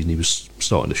of the season he was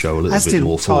starting to show a little bit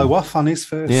more form. As did Ty Woff on his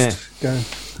first go.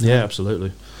 Yeah,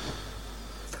 absolutely.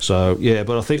 So yeah,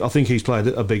 but I think he's played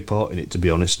a big part in it, to be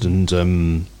honest, and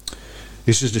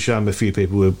It's just a shame a few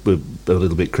people were a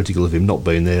little bit critical of him not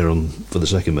being there for the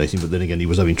second meeting, but then again, he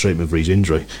was having treatment for his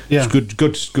injury. Yeah.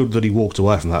 It's good that he walked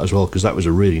away from that as well, because that was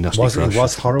a really nasty crash. It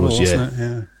was horrible, wasn't it?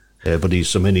 Yeah. Yeah, but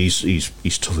he's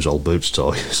tough as old boots,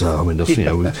 Ty. So I mean, we've seen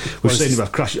him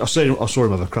have crash. I saw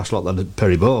him have a crash like that at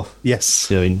Perry Bar.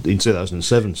 Yes. In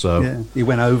 2007. So yeah, he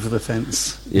went over the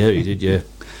fence. Yeah, he did. Yeah,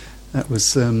 that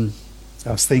was. I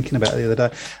was thinking about it the other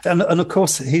day, and of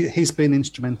course he's been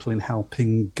instrumental in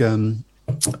helping Dan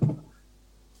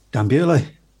Bewley.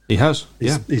 He has.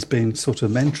 He's been sort of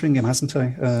mentoring him, hasn't he?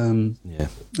 Yeah.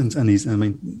 And he's. I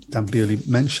mean, Dan Bewley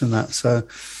mentioned that, so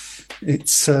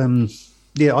it's.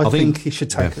 I think he should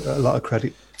take a lot of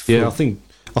credit. I think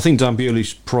Dan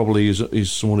Bewley's probably is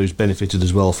someone who's benefited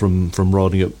as well from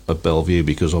riding at Bellevue,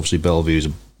 because obviously Bellevue is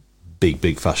a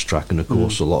big fast track, and of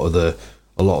course a lot of the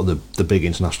big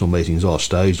international meetings are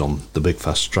staged on the big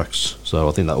fast tracks. So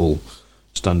I think that will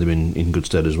stand him in good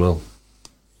stead as well.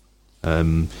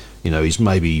 He's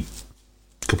maybe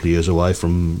a couple of years away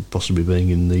from possibly being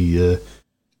in the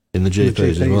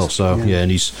GPs as well. So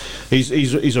and he's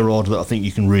a rider that I think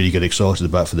you can really get excited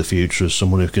about for the future, as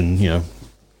someone who can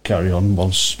carry on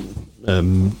once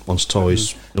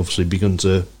Ty's obviously begun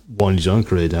to wind his own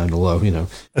career down. Although he's not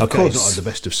had the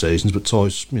best of seasons, but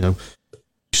Ty's you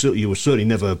would certainly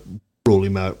never rule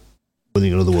him out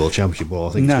winning another world championship. But I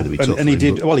think it's going to be tough. And he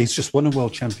did well. He's just won a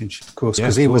world championship, of course,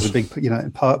 because he was a big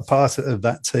part of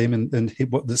that team, and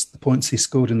the points he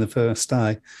scored in the first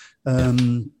day.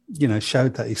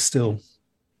 Showed that he's still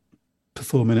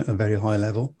performing at a very high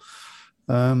level.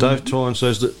 Dave Tyne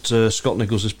says that Scott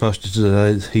Nichols has posted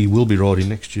today he will be riding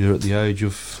next year at the age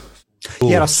of 4.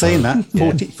 Yeah, I've seen that.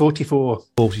 44.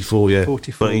 44, yeah.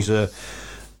 44.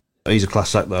 But he's a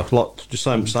class act though. Just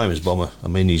same as Bomber. I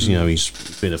mean, he's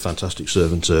been a fantastic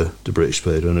servant to British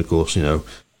Speedway, and of course,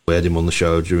 we had him on the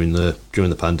show during the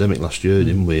pandemic last year,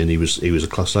 didn't we? And he was a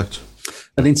class act.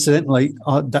 And incidentally,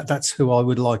 that's who I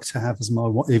would like to have as my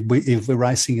if we're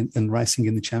racing in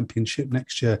the championship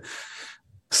next year.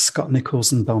 Scott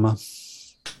Nichols and Bomber.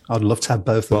 I'd love to have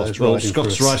both of those. Well,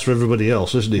 Scott's raced for everybody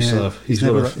else, isn't he? Yeah, so he's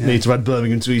need to add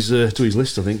Birmingham to his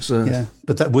list, I think. So yeah,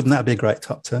 but wouldn't that be a great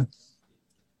top two?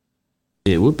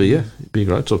 Yeah, it would be. Yeah, it'd be a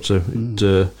great top two.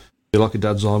 It'd be like a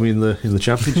dad's army in the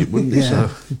championship, wouldn't it? So.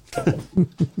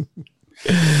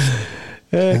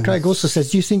 Craig also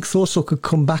says, do you think Thorsall could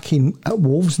come back in at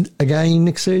Wolves again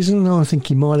next season? I think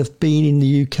he might have been in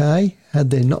the UK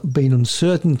had there not been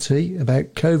uncertainty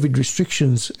about COVID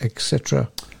restrictions, etc.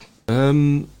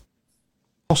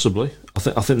 Possibly. I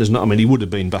think there's not. I mean, he would have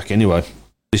been back anyway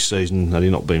this season had he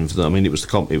not been for that. I mean, it was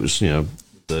the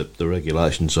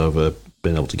regulations over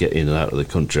being able to get in and out of the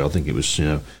country. I think it was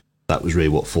that was really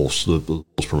what forced the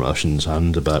Wolves promotion's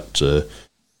hand about.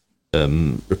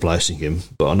 Replacing him,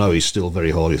 but I know he's still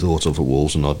very highly thought of at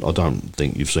Wolves, and I don't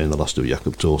think you've seen the last of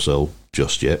Jakob Thorsell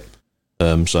just yet.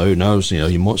 So who knows?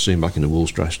 You might see him back in the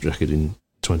Wolves dress jacket in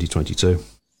 2022.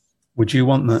 Would you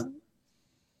want that?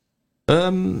 I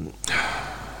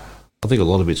think a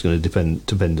lot of it's going to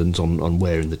dependent on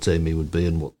where in the team he would be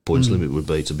and what points limit would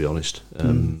be. To be honest,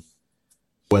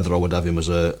 whether I would have him as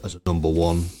a number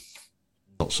one,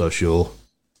 not so sure. To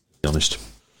be honest,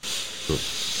 but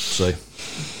see.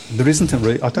 There isn't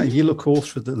if you look all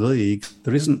through the league,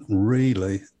 there isn't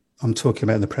really. I'm talking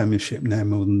about the Premiership now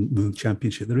more than the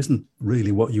Championship. There isn't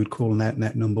really what you would call an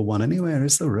out-and-out number one anywhere,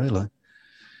 is there? Really?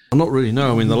 I'm not really.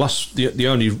 No, I mean the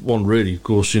only one really, of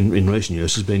course, in recent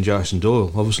years has been Jason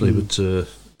Doyle, obviously. But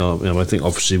I think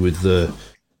obviously with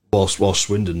whilst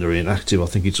Swindon are inactive, I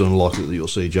think it's unlikely that you'll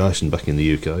see Jason back in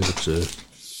the UK. But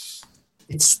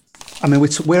it's. I mean,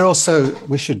 we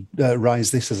should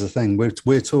raise this as a thing.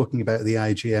 We're talking about the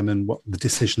AGM and what the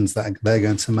decisions that they're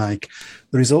going to make.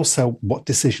 There is also what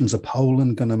decisions are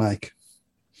Poland going to make.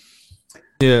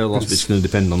 Yeah, a lot of it's going to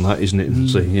depend on that, isn't it?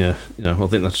 So I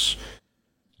think that's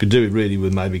could do it really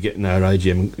with maybe getting our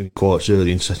AGM quite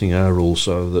early and setting our rules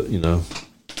so that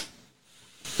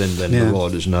then the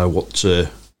riders know what to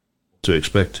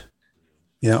expect.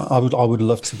 Yeah, I would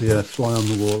love to be a fly on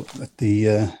the wall at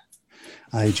the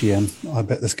AGM. I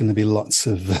bet there's going to be lots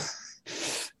of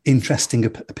interesting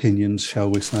opinions,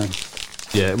 shall we say?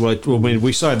 Yeah, well, I mean,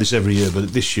 we say this every year,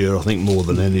 but this year, I think more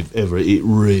than ever, it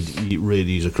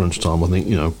really is a crunch time. I think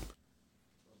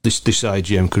this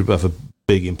AGM could have a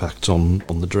big impact on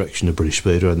the direction of British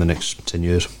Speedway in the next 10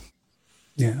 years.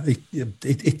 Yeah,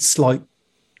 it's like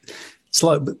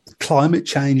climate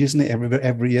change, isn't it?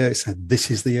 Every year, it's like, this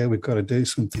is the year we've got to do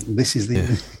something. This is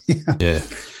the year. Yeah.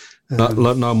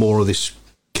 No more of this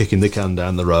kicking the can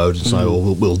down the road and say,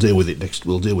 we'll deal with it next.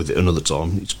 We'll deal with it another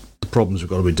time. The problems have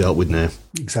got to be dealt with now.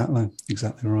 Exactly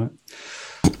right.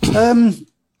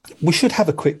 We should have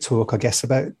a quick talk, I guess,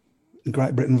 about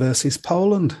Great Britain versus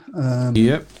Poland.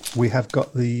 Yep. We have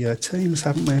got the teams,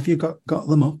 haven't we? Have you got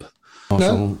them up?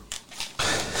 No.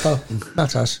 Oh,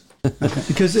 that's us.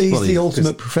 Because he's the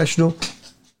ultimate professional.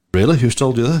 Really? Who's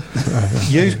told you that?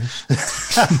 You?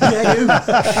 Yeah, you.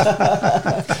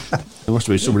 There must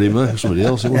be somebody else.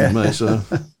 It wasn't me. So.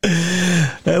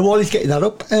 While he's getting that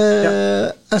up,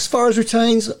 as far as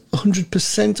retains,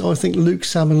 100%. I think Luke,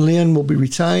 Sam and Leon will be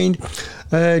retained.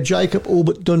 Jacob, all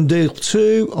but done deal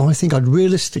too. I think I'd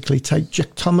realistically take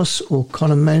Jack Thomas or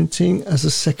Connor Mounting as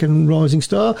a second rising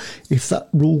star if that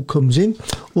rule comes in.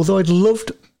 Although I'd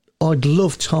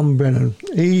love Tom Brennan.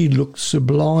 He looked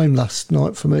sublime last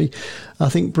night for me. I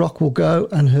think Brock will go,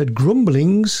 and heard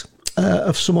grumblings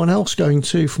of someone else going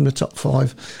too from the top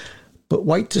 5. But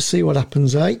wait to see what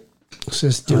happens,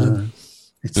 says Dylan.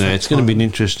 It's going to be an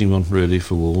interesting one, really,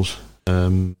 for Wolves.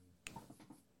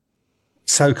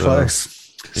 So close.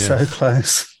 So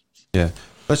close. Yeah.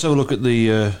 Let's have a look at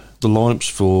the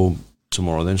lineups for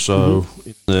tomorrow then. So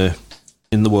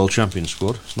in the World Champion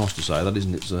squad, it's nice to say that,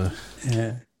 isn't it? So,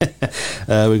 Yeah.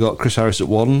 we got Chris Harris at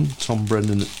 1, Tom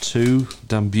Brendan at 2,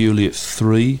 Dan Bewley at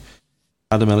 3,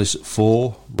 Adam Ellis at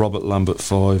 4, Robert Lambert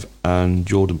 5, and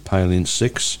Jordan Paley at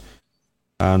 6.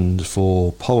 And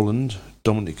for Poland,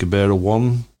 Dominik Kubera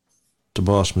 1,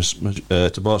 Tobias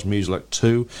Muslak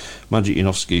 2, Maciej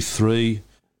Janowski 3,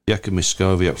 Jakub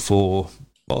Miskowiak 4,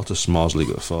 Bartosz Marslik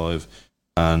at 5,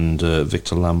 and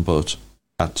Victor Lambert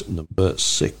at number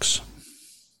 6.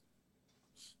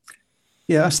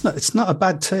 Yeah, it's not a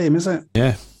bad team, is it?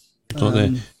 Yeah. Got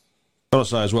to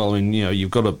say as well, I mean,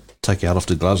 you've got to take your hat off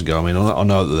to Glasgow. I mean, I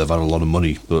know that they've had a lot of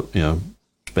money, but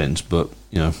spent, but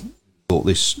bought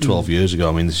this 12 years ago.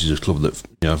 I mean, this is a club that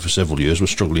for several years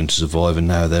was struggling to survive, and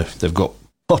now they've got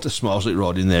Bartosz Marslik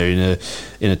right in there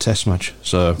in a test match.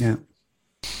 So yeah.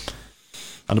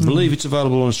 And I believe it's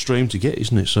available on stream to get,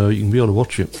 isn't it? So you can be able to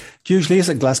watch it. It usually is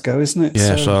at Glasgow, isn't it?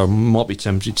 Yeah, so I might be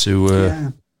tempted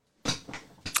to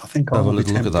I think have a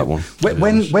little look at that one.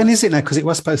 When is it now? Because it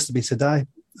was supposed to be today.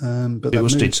 But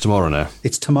it's tomorrow now.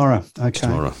 It's tomorrow. Okay. It's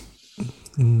tomorrow.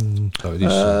 So it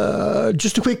is,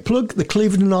 just a quick plug. The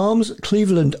Cleveland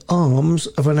Arms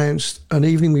have announced an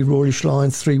evening with Rory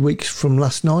Schlein 3 weeks from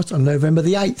last night on November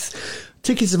the 8th.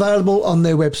 Tickets available on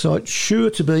their website. Sure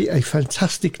to be a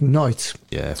fantastic night.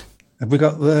 Yeah. Have we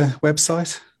got the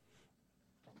website?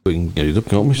 We can get it up,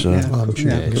 can't we? So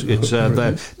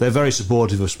they're very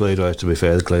supportive of Speedway, to be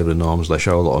fair, the Cleveland Arms. They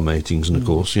show a lot of meetings, and of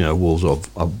course, Wolves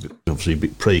obviously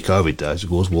pre-COVID days, of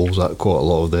course, Wolves had quite a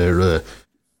lot of their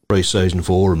pre-season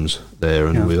forums there,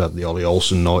 and we've had the Ollie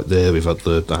Olsen night there, we've had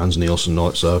the Hans Nielsen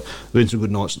night, so there've been some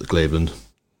good nights at the Cleveland.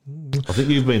 I think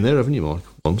you've been there, haven't you, Mike?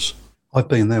 Once. I've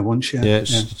been there once, yeah. Yeah,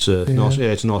 it's nice. Yeah,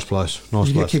 it's a nice place. Nice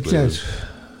Did you place. get kicked out?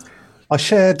 I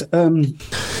shared an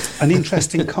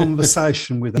interesting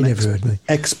conversation with an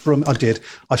ex-Brummie. I did.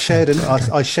 I shared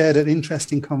an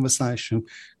interesting conversation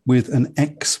with an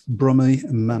ex-Brummie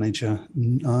manager.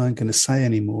 I ain't going to say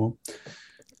any more.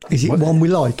 Is it one we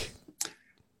like?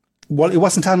 Well, it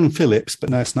wasn't Alan Phillips, but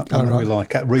no, it's not one that we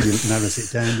like. That really narrows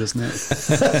it down, doesn't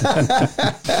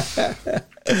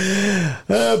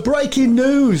it? Breaking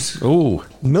news. Oh,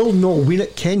 Mildenhall win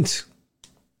at Kent.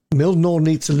 Mildenhall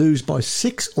need to lose by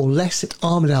 6 or less at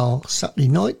Armadale Saturday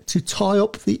night to tie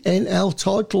up the NL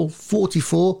title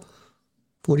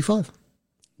 44-45.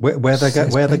 Where they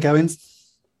going? Where they going?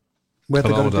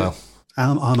 Armadale.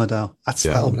 Armadale.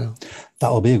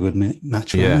 That'll be a good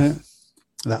match, won't it?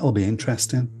 That'll be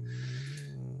interesting.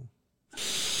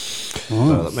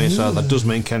 So that does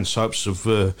mean Kent's hopes of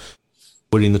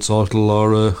winning the title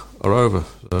are over.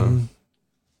 So.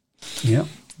 Yeah.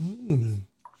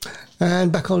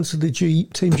 And back onto the Team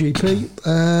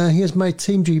GP. He has made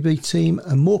Team GB team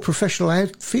a more professional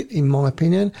outfit, in my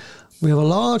opinion. We have a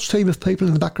large team of people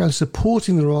in the background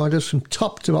supporting the riders from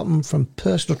top to bottom, from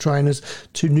personal trainers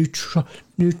to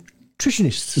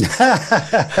nutritionists.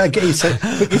 Get your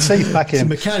teeth back in.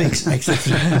 Mechanics,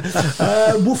 exactly.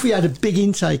 Wolfie had a big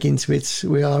intake into it.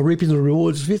 We are reaping the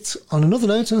rewards of it. On another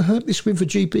note, I hope this win for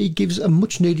GB gives a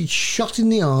much-needed shot in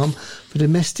the arm for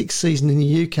domestic season in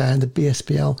the UK, and the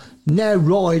BSPL now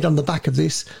ride on the back of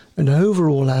this, and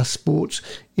overall our sports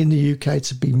in the UK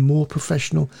to be more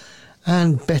professional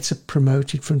and better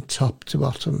promoted from top to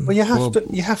bottom. Well, you have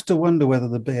to wonder whether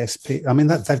the BSP. I mean,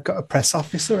 they've got a press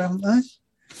officer, haven't they?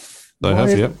 They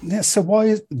have, yeah. Yeah. So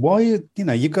why?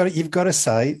 You've got to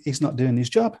say he's not doing his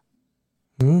job.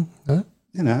 At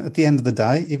the end of the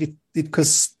day,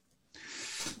 because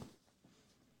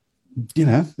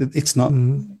it's not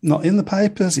in the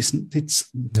papers. It's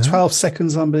 12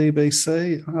 seconds on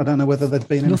BBC. I don't know whether there'd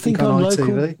been anything on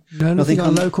ITV. Nothing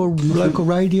on local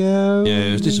radio. Yeah,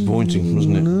 it was disappointing,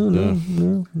 wasn't it?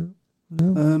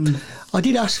 No. I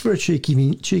did ask for a cheeky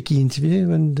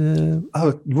interview, and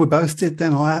we both did.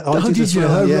 Then I did did as you?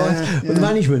 well. Oh, Yeah, right. With the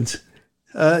management.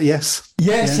 Yes.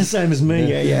 Yes, the same as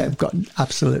me. Yeah. I've got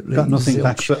absolutely Got nothing zilch.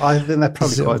 back, but I think they're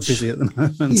probably quite Zilch. busy at the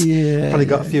moment. Yeah, Probably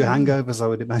got a few hangovers, I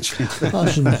would imagine. I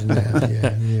should imagine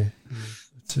that. Yeah.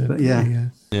 But yeah.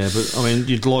 Yeah, but I mean,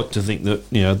 you'd like to think that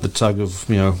the tag of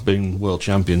being world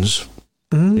champions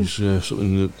is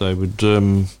something that they would.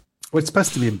 Well, it's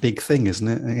supposed to be a big thing, isn't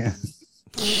it? Yeah.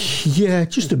 Yeah,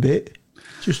 just a bit.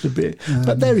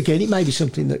 But there again, it may be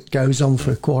something that goes on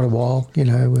for quite a while,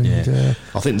 And I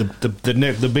think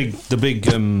the big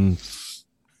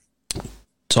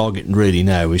target really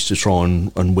now is to try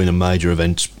and win a major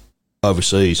event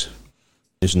overseas,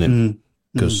 isn't it?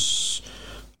 Because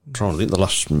I'm trying to think, the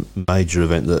last major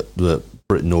event that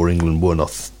Britain or England won,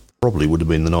 probably would have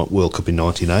been the World Cup in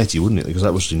 1980, wouldn't it? Because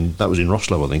that was in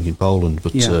Wrocław, I think, in Poland.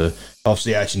 But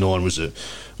obviously, 89 was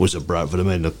a break for them.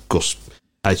 And of course,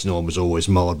 89 was always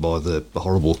marred by the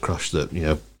horrible crash that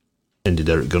ended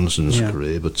Eric Gunnarson's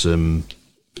career. But it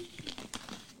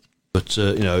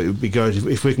would be great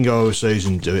if we can go overseas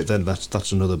and do it. Then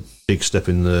that's another big step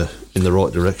in the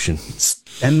right direction. It's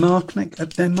Denmark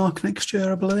next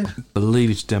year, I believe. I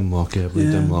believe it's Denmark. Yeah, I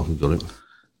believe Denmark have got it.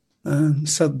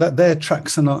 So that their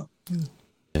tracks are not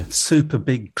super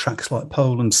big tracks like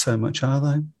Poland so much, are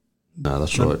they? No,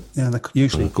 that's right. Yeah, they're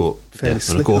usually fairly and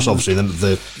slick, of course, aren't they? obviously,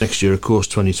 the next year, of course,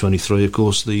 2023, of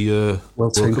course, the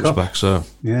World Cup's Cup. back. So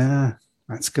Yeah,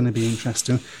 that's going to be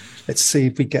interesting. Let's see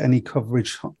if we get any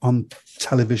coverage on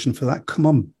television for that. Come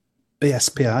on,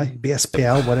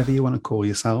 BSPL, whatever you want to call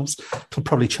yourselves. It'll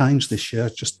probably change this year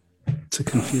just to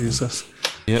confuse us.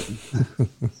 yep.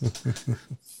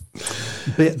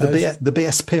 The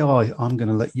BSPI, I'm going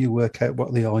to let you work out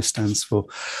what the I stands for.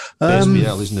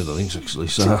 SBL, isn't it? I think actually.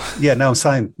 So I'm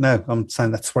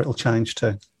saying that's what it'll change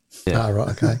to. Yeah. right,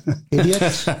 okay.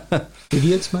 Idiots,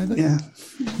 maybe. Yeah,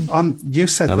 you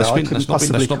said no, that. I let's couldn't not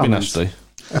possibly be comment. nasty.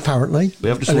 Apparently, We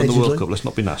have just won the allegedly. World Cup. Let's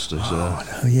not be nasty. So. Oh,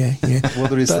 no, yeah. Well,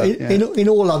 there is But that. Yeah. in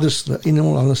all honesty,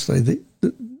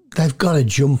 they've got to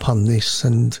jump on this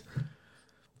and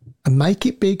make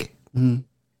it big.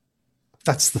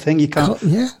 That's the thing. You can't.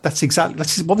 Yeah. That's exactly.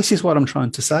 This is what I'm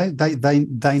trying to say.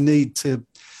 They need to,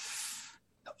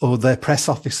 or their press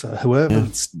officer, whoever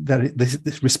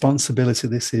this responsibility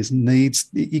this is, needs.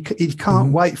 You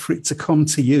can't wait for it to come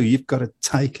to you. You've got to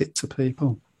take it to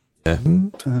people. Yeah.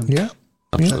 Yeah.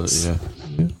 Absolutely.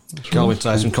 Yeah. Calvin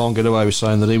Tyson can't get away with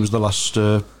saying that he was the last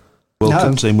World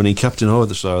Cup team winning captain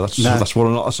either. So that's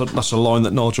a line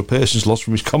that Nigel Pearson's lost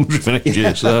from his commentary for next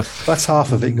year. So That's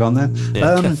half of it gone then.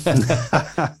 Yeah.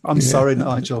 I'm sorry,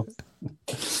 Nigel.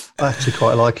 I actually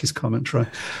quite like his commentary.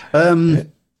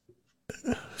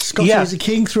 Scotty is a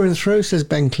king through and through, says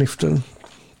Ben Clifton.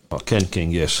 Ken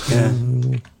King, yes. Yeah.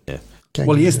 Yeah.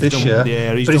 Well, he is this year, Yeah,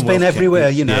 but he's done been well,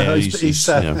 everywhere. Ken. Yeah, He's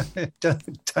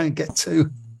don't get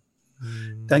too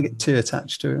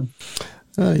attached to him.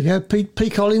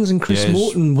 Pete Collins and Chris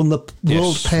Morton won the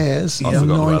World Pairs in I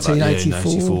forgot about that.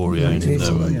 1984. Yeah, in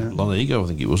 1984. Lonigo, I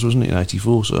think it was, wasn't it, in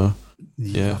 84? So, I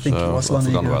think it was I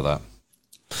forgot Lonigo. about that.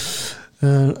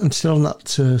 And still on that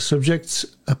subject,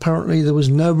 apparently there was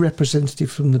no representative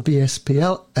from the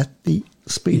BSPL at the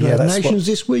Speedway Yeah, of that's Nations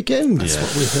this weekend. That's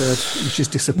what we heard, which is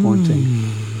disappointing.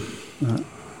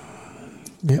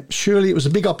 Yep. Surely it was a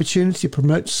big opportunity to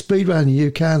promote Speedway in the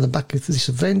UK on the back of this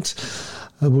event,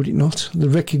 would it not? The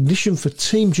recognition for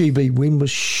Team GB win was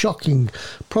shocking,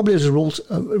 probably as a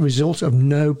result of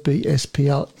no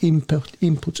BSPL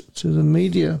input to the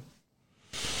media.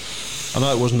 I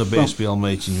know it wasn't a BSPL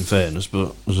meeting, in fairness,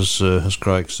 but as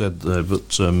Craig said there,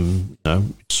 it's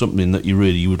something that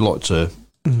you would like to.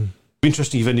 Be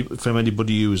interesting from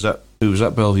anybody who was at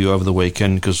Bellevue over the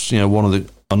weekend, because one of the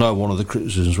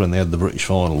criticisms when they had the British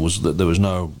final was that there was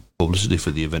no publicity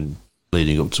for the event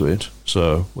leading up to it.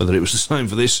 So whether it was the same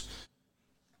for this.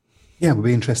 Yeah, it would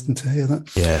be interesting to hear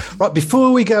that. Yeah. Right,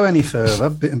 before we go any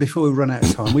further, and before we run out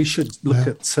of time, we should look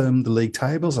at the league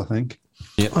tables, I think.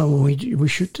 Yeah. Oh, we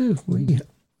should do. Why?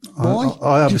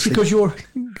 I Just because you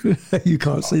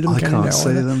can't see them. I can you can't now, see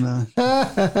either? them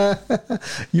now.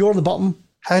 You're on the bottom.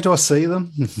 How do I see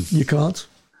them? You can't.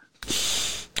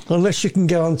 Unless you can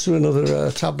go onto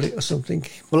another tablet or something.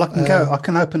 Well, I can go. I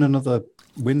can open another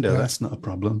window. That's not a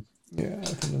problem. Yeah,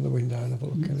 open another window and have a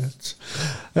look at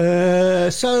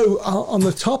it. So on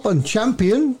the top, on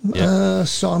champion,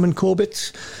 Simon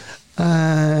Corbett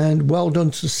And well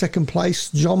done to second place,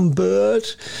 John Bird.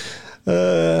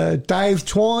 Dave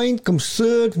Twine comes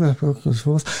third.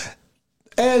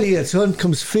 Elliot Hunt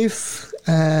comes fifth.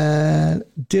 And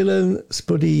Dylan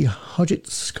Spuddy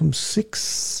Hodgetts comes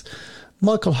sixth.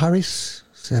 Michael Harris,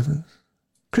 seventh.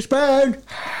 Chris Brown,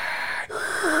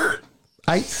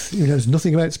 eighth, who knows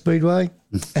nothing about Speedway.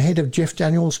 Ahead of Jeff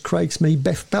Daniels, Craig Smee,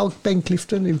 Ben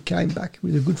Clifton, who came back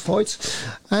with a good fight.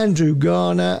 Andrew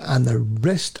Garner, and the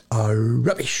rest are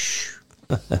rubbish.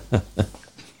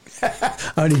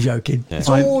 Only joking. Yeah.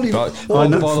 By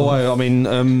the way, I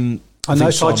mean... I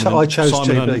know, so I chose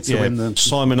GB to win them.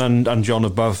 Simon and John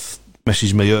have both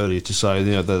messaged me earlier to say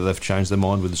they've changed their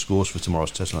mind with the scores for tomorrow's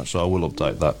test match, so I will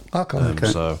update that. Okay.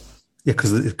 So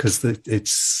because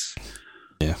it's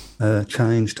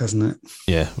changed, hasn't it?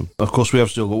 Yeah. Of course, we have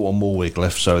still got one more week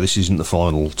left, so this isn't the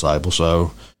final table.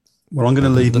 So, well, I'm going to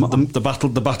leave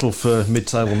the battle for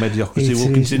mid-table mediocrity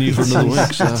will continue for another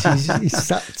week. So. It's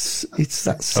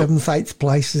that 7th, 8th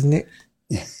place, isn't it?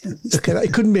 Yeah.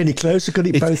 It couldn't be any closer, could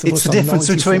it? Both of us. It's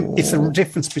the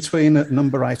difference between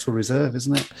number 8 or reserve,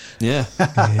 isn't it? Yeah.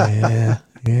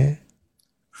 Yeah.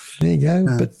 There you go.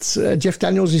 But Jeff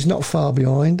Daniels is not far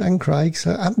behind, and Craig,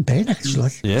 so and Ben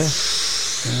actually. Yeah.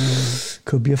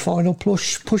 Could be a final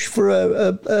push for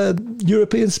a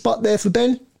European spot there for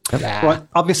Ben. Yep. Right.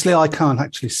 Obviously, I can't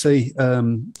actually see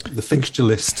the fixture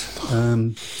list.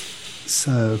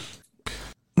 So,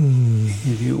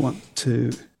 if you want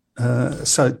to.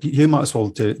 So you might as well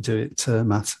do it,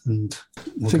 Matt, and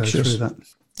we'll Fixtures. go through that.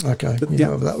 Okay,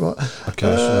 over that, right?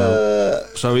 Okay,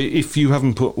 so if you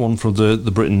haven't put one for the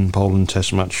Britain-Poland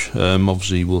test match,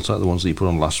 obviously we'll take the ones that you put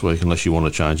on last week, unless you want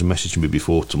to change. And message me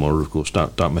before tomorrow, of course.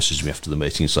 Don't message me after the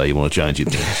meeting and say you want to change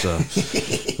it. So,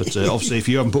 but obviously, if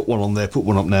you haven't put one on there, put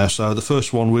one up now. So the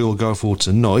first one we will go for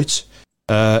tonight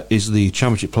is the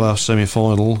Championship Playoff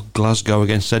semi-final, Glasgow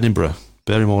against Edinburgh.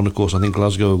 Bear in mind, of course, I think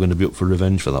Glasgow are going to be up for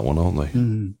revenge for that one, aren't they?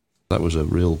 Mm. That was a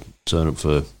real turn-up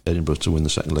for Edinburgh to win the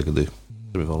second leg of the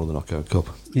semi-final of the Knockout Cup.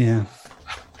 Yeah.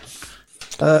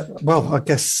 Well, I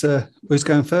guess who's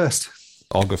going first?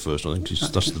 I'll go first, I think,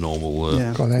 because that's the normal...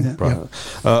 Yeah.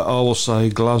 I will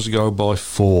say Glasgow by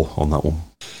 4 on that one.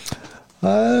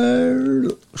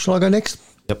 Shall I go next?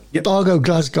 Yep. I'll go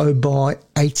Glasgow by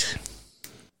 8.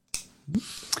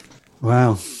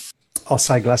 Wow. I'll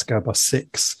say Glasgow by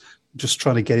 6. Just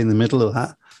trying to get in the middle of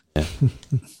that. Yeah.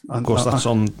 Of course, that's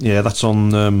on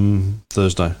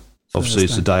Thursday. Obviously,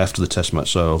 it's the day after the test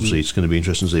match, so obviously it's going to be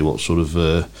interesting to see what sort of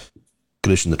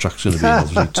condition the track's going to be in.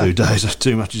 Obviously, 2 days,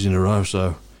 2 matches in a row.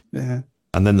 So, yeah.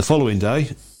 And then the following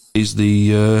day is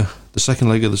the second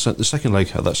leg of the second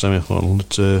leg of that semi-final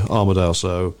at Armadale.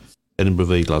 So, Edinburgh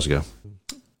v Glasgow.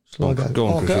 So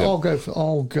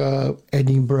I'll go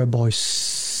Edinburgh by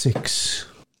 6.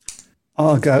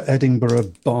 I'll go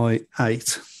Edinburgh by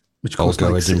 8, which of course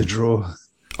makes it a draw.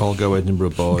 I'll go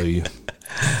Edinburgh by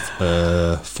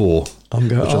 4, which I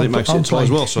think makes it tie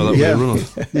as well, so that'll be a run-on.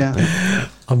 Yeah.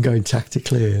 I'm going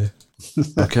tactically here.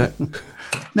 Okay.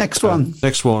 Next one.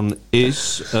 Next one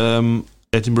is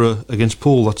Edinburgh against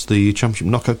Poole. That's the Championship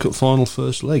Knockout Cup final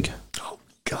first leg. Oh,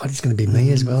 God, it's going to be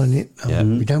me as well, isn't it? Yeah.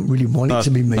 We don't really want it to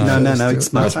be me. No,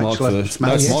 it's Mike first. It's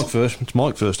Mike first. It's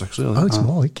Mike first, actually. Oh, it's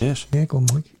Mike? Yes. Yeah, go on,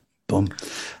 Mike.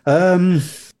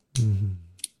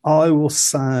 I will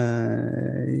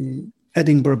say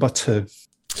Edinburgh by 2.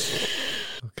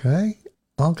 Okay.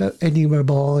 I'll go Edinburgh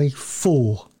by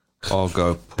 4. I'll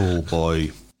go Poole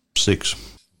by 6.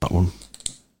 That one.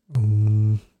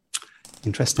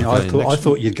 Interesting. Okay, I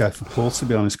thought you'd go for Poole, to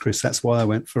be honest, Chris. That's why I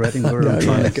went for Edinburgh.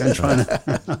 Okay, the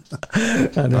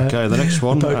next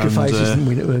one. Poker face isn't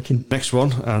win it working. Next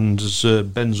one, and as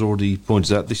Ben's already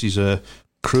pointed out, this is a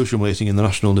crucial meeting in the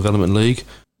National Development League.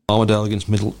 Armadale against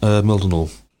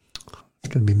Mildenhall.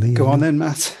 It's going to be me. Go on then,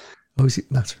 Matt. Oh, is it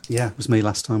Matt? Yeah, it was me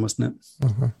last time, wasn't it?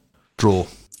 Uh-huh. Draw.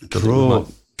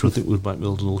 Which I think would make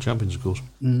Mildenhall champions, of course.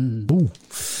 Ooh.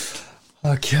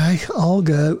 Okay, I'll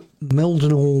go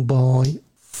Mildenhall by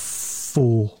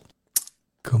 4.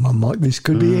 Come on, Mike, this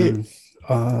could be it.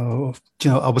 Oh, do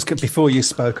you know, before you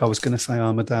spoke, I was going to say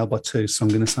Armadale by 2, so I'm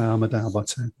going to say Armadale by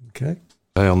 2. Okay.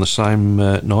 On the same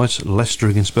night, Leicester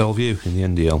against Bellevue in the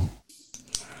NDL.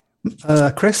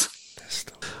 Chris?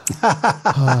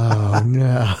 Oh,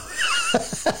 no.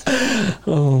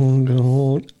 Oh,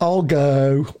 God. I'll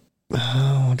go...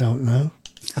 Oh, I don't know.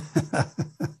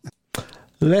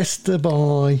 Leicester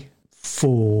by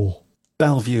 4.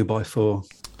 Bellevue by 4.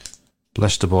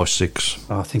 Leicester by 6.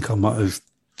 I think I might have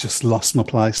just lost my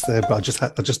place there, but I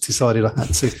just decided I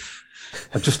had to.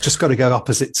 I've just got to go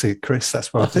opposite to Chris.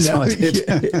 That's what I've decided.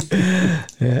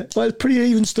 Yeah. Well, it's pretty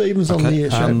even Stevens on the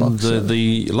show and box.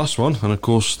 the last one, and of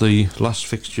course the last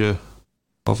fixture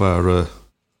of our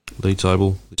league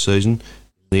table this season,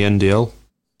 the NDL,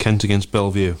 Kent against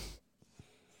Bellevue.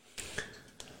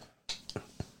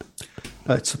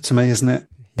 It's up to me, isn't it?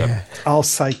 Yeah. I'll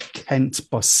say Kent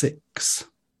by 6.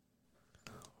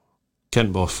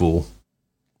 Kent by 4.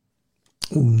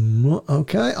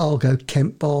 Okay, I'll go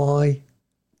Kent by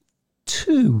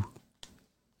 2.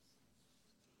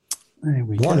 There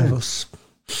we One go. of us.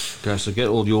 Okay, so get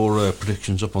all your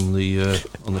predictions up on the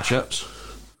chaps.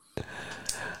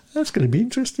 That's going to be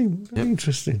interesting.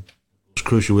 Interesting. It's a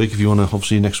crucial week. If you want to,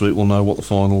 obviously next week we'll know what the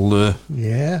final.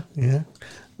 Yeah.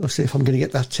 I'll see if I'm going to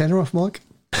get that tenner off, Mike.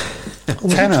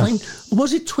 Tenner?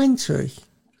 Was it 20? I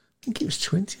think it was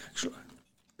 20, actually.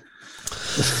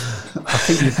 I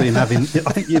think you've been having.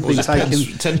 I think you've been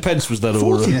taking 10 pence was that 40.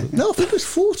 all? No, I think it was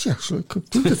 40, actually. Come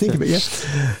to think of it,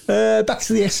 yeah. Back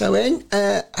to the SON.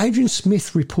 Adrian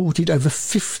Smith reported over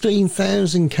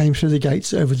 15,000 came through the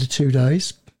gates over the 2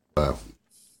 days. Wow.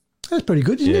 That's pretty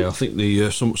good, isn't it? Yeah, I think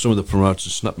the some of the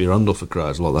promoters snap your hand off a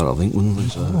crowd like that, I think, wouldn't they?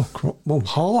 So. Well,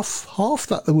 half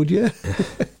that they would, yeah.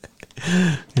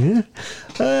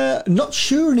 Yeah. Not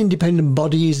sure an independent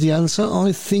body is the answer.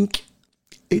 I think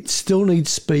it still needs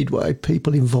Speedway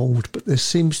people involved, but there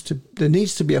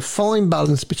needs to be a fine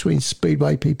balance between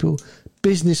Speedway people,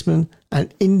 businessmen,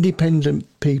 and independent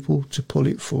people to pull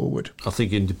it forward. I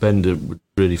think independent,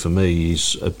 really, for me,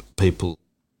 is people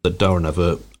that don't have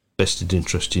a vested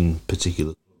interest in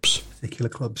particular clubs. particular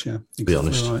clubs, yeah. To be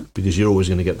honest, right. because you're always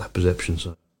going to get that perception.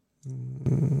 So.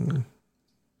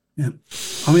 Yeah,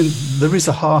 I mean, there is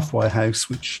a halfway house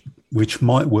which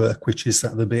might work, which is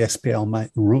that the BSPL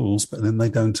make the rules, but then they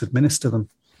don't administer them.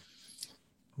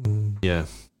 Yeah.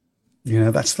 You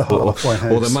know, that's the halfway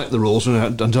house. Or they make the rules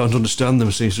and don't understand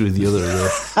them, seems to be the other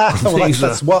well, things.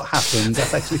 that's what happens.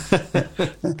 That's actually,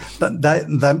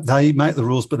 they make the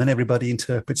rules, but then everybody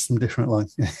interprets them differently.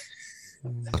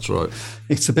 That's right.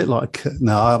 It's a bit like,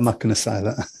 no, I'm not going to say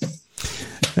that.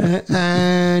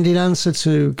 And in answer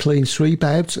to clean sweep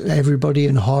out, everybody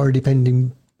and hire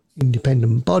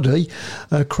independent body,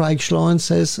 Craig Schlein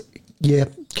says, yeah,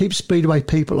 keep Speedway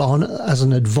people on as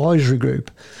an advisory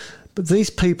group. But these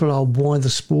people are why the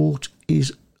sport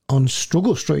is on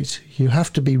Struggle Street. You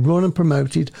have to be run and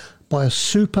promoted by a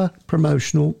super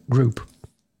promotional group.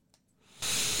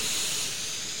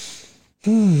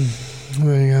 There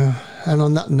you go. And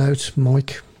on that note,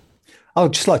 Mike. I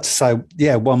would just like to say,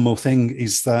 yeah, one more thing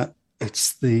is that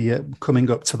it's the coming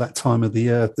up to that time of the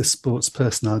year, the Sports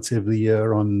Personality of the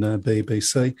Year on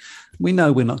BBC. We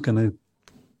know we're not going to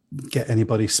get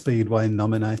anybody Speedway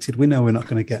nominated. We know we're not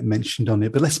going to get mentioned on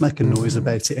it, but let's make a noise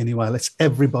about it anyway. Let's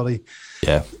everybody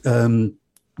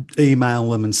email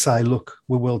them and say, look,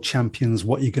 we're world champions.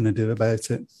 What are you going to do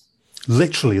about it?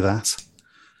 Literally that.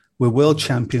 We're world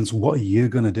champions. What are you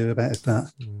going to do about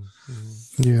that?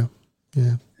 Yeah.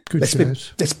 Good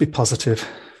shout. Let's be positive.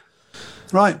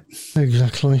 Right.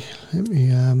 Exactly. Let me,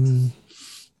 and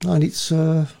it's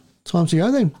time to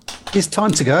go then. It's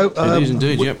time to go. It is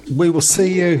indeed, yep. We will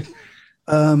see you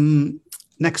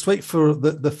next week for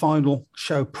the final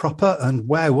show proper. And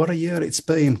wow, what a year it's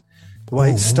been. The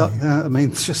way it's started. I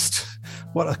mean, just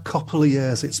what a couple of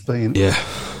years it's been. Yeah.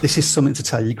 This is something to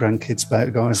tell your grandkids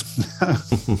about, guys.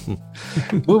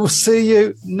 We will see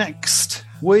you next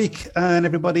week. And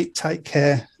everybody, take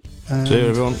care. See you,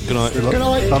 everyone. Good night. Good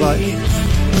night. Bye-bye.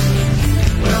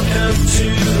 Welcome to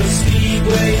the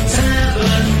Speedway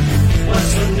Tavern.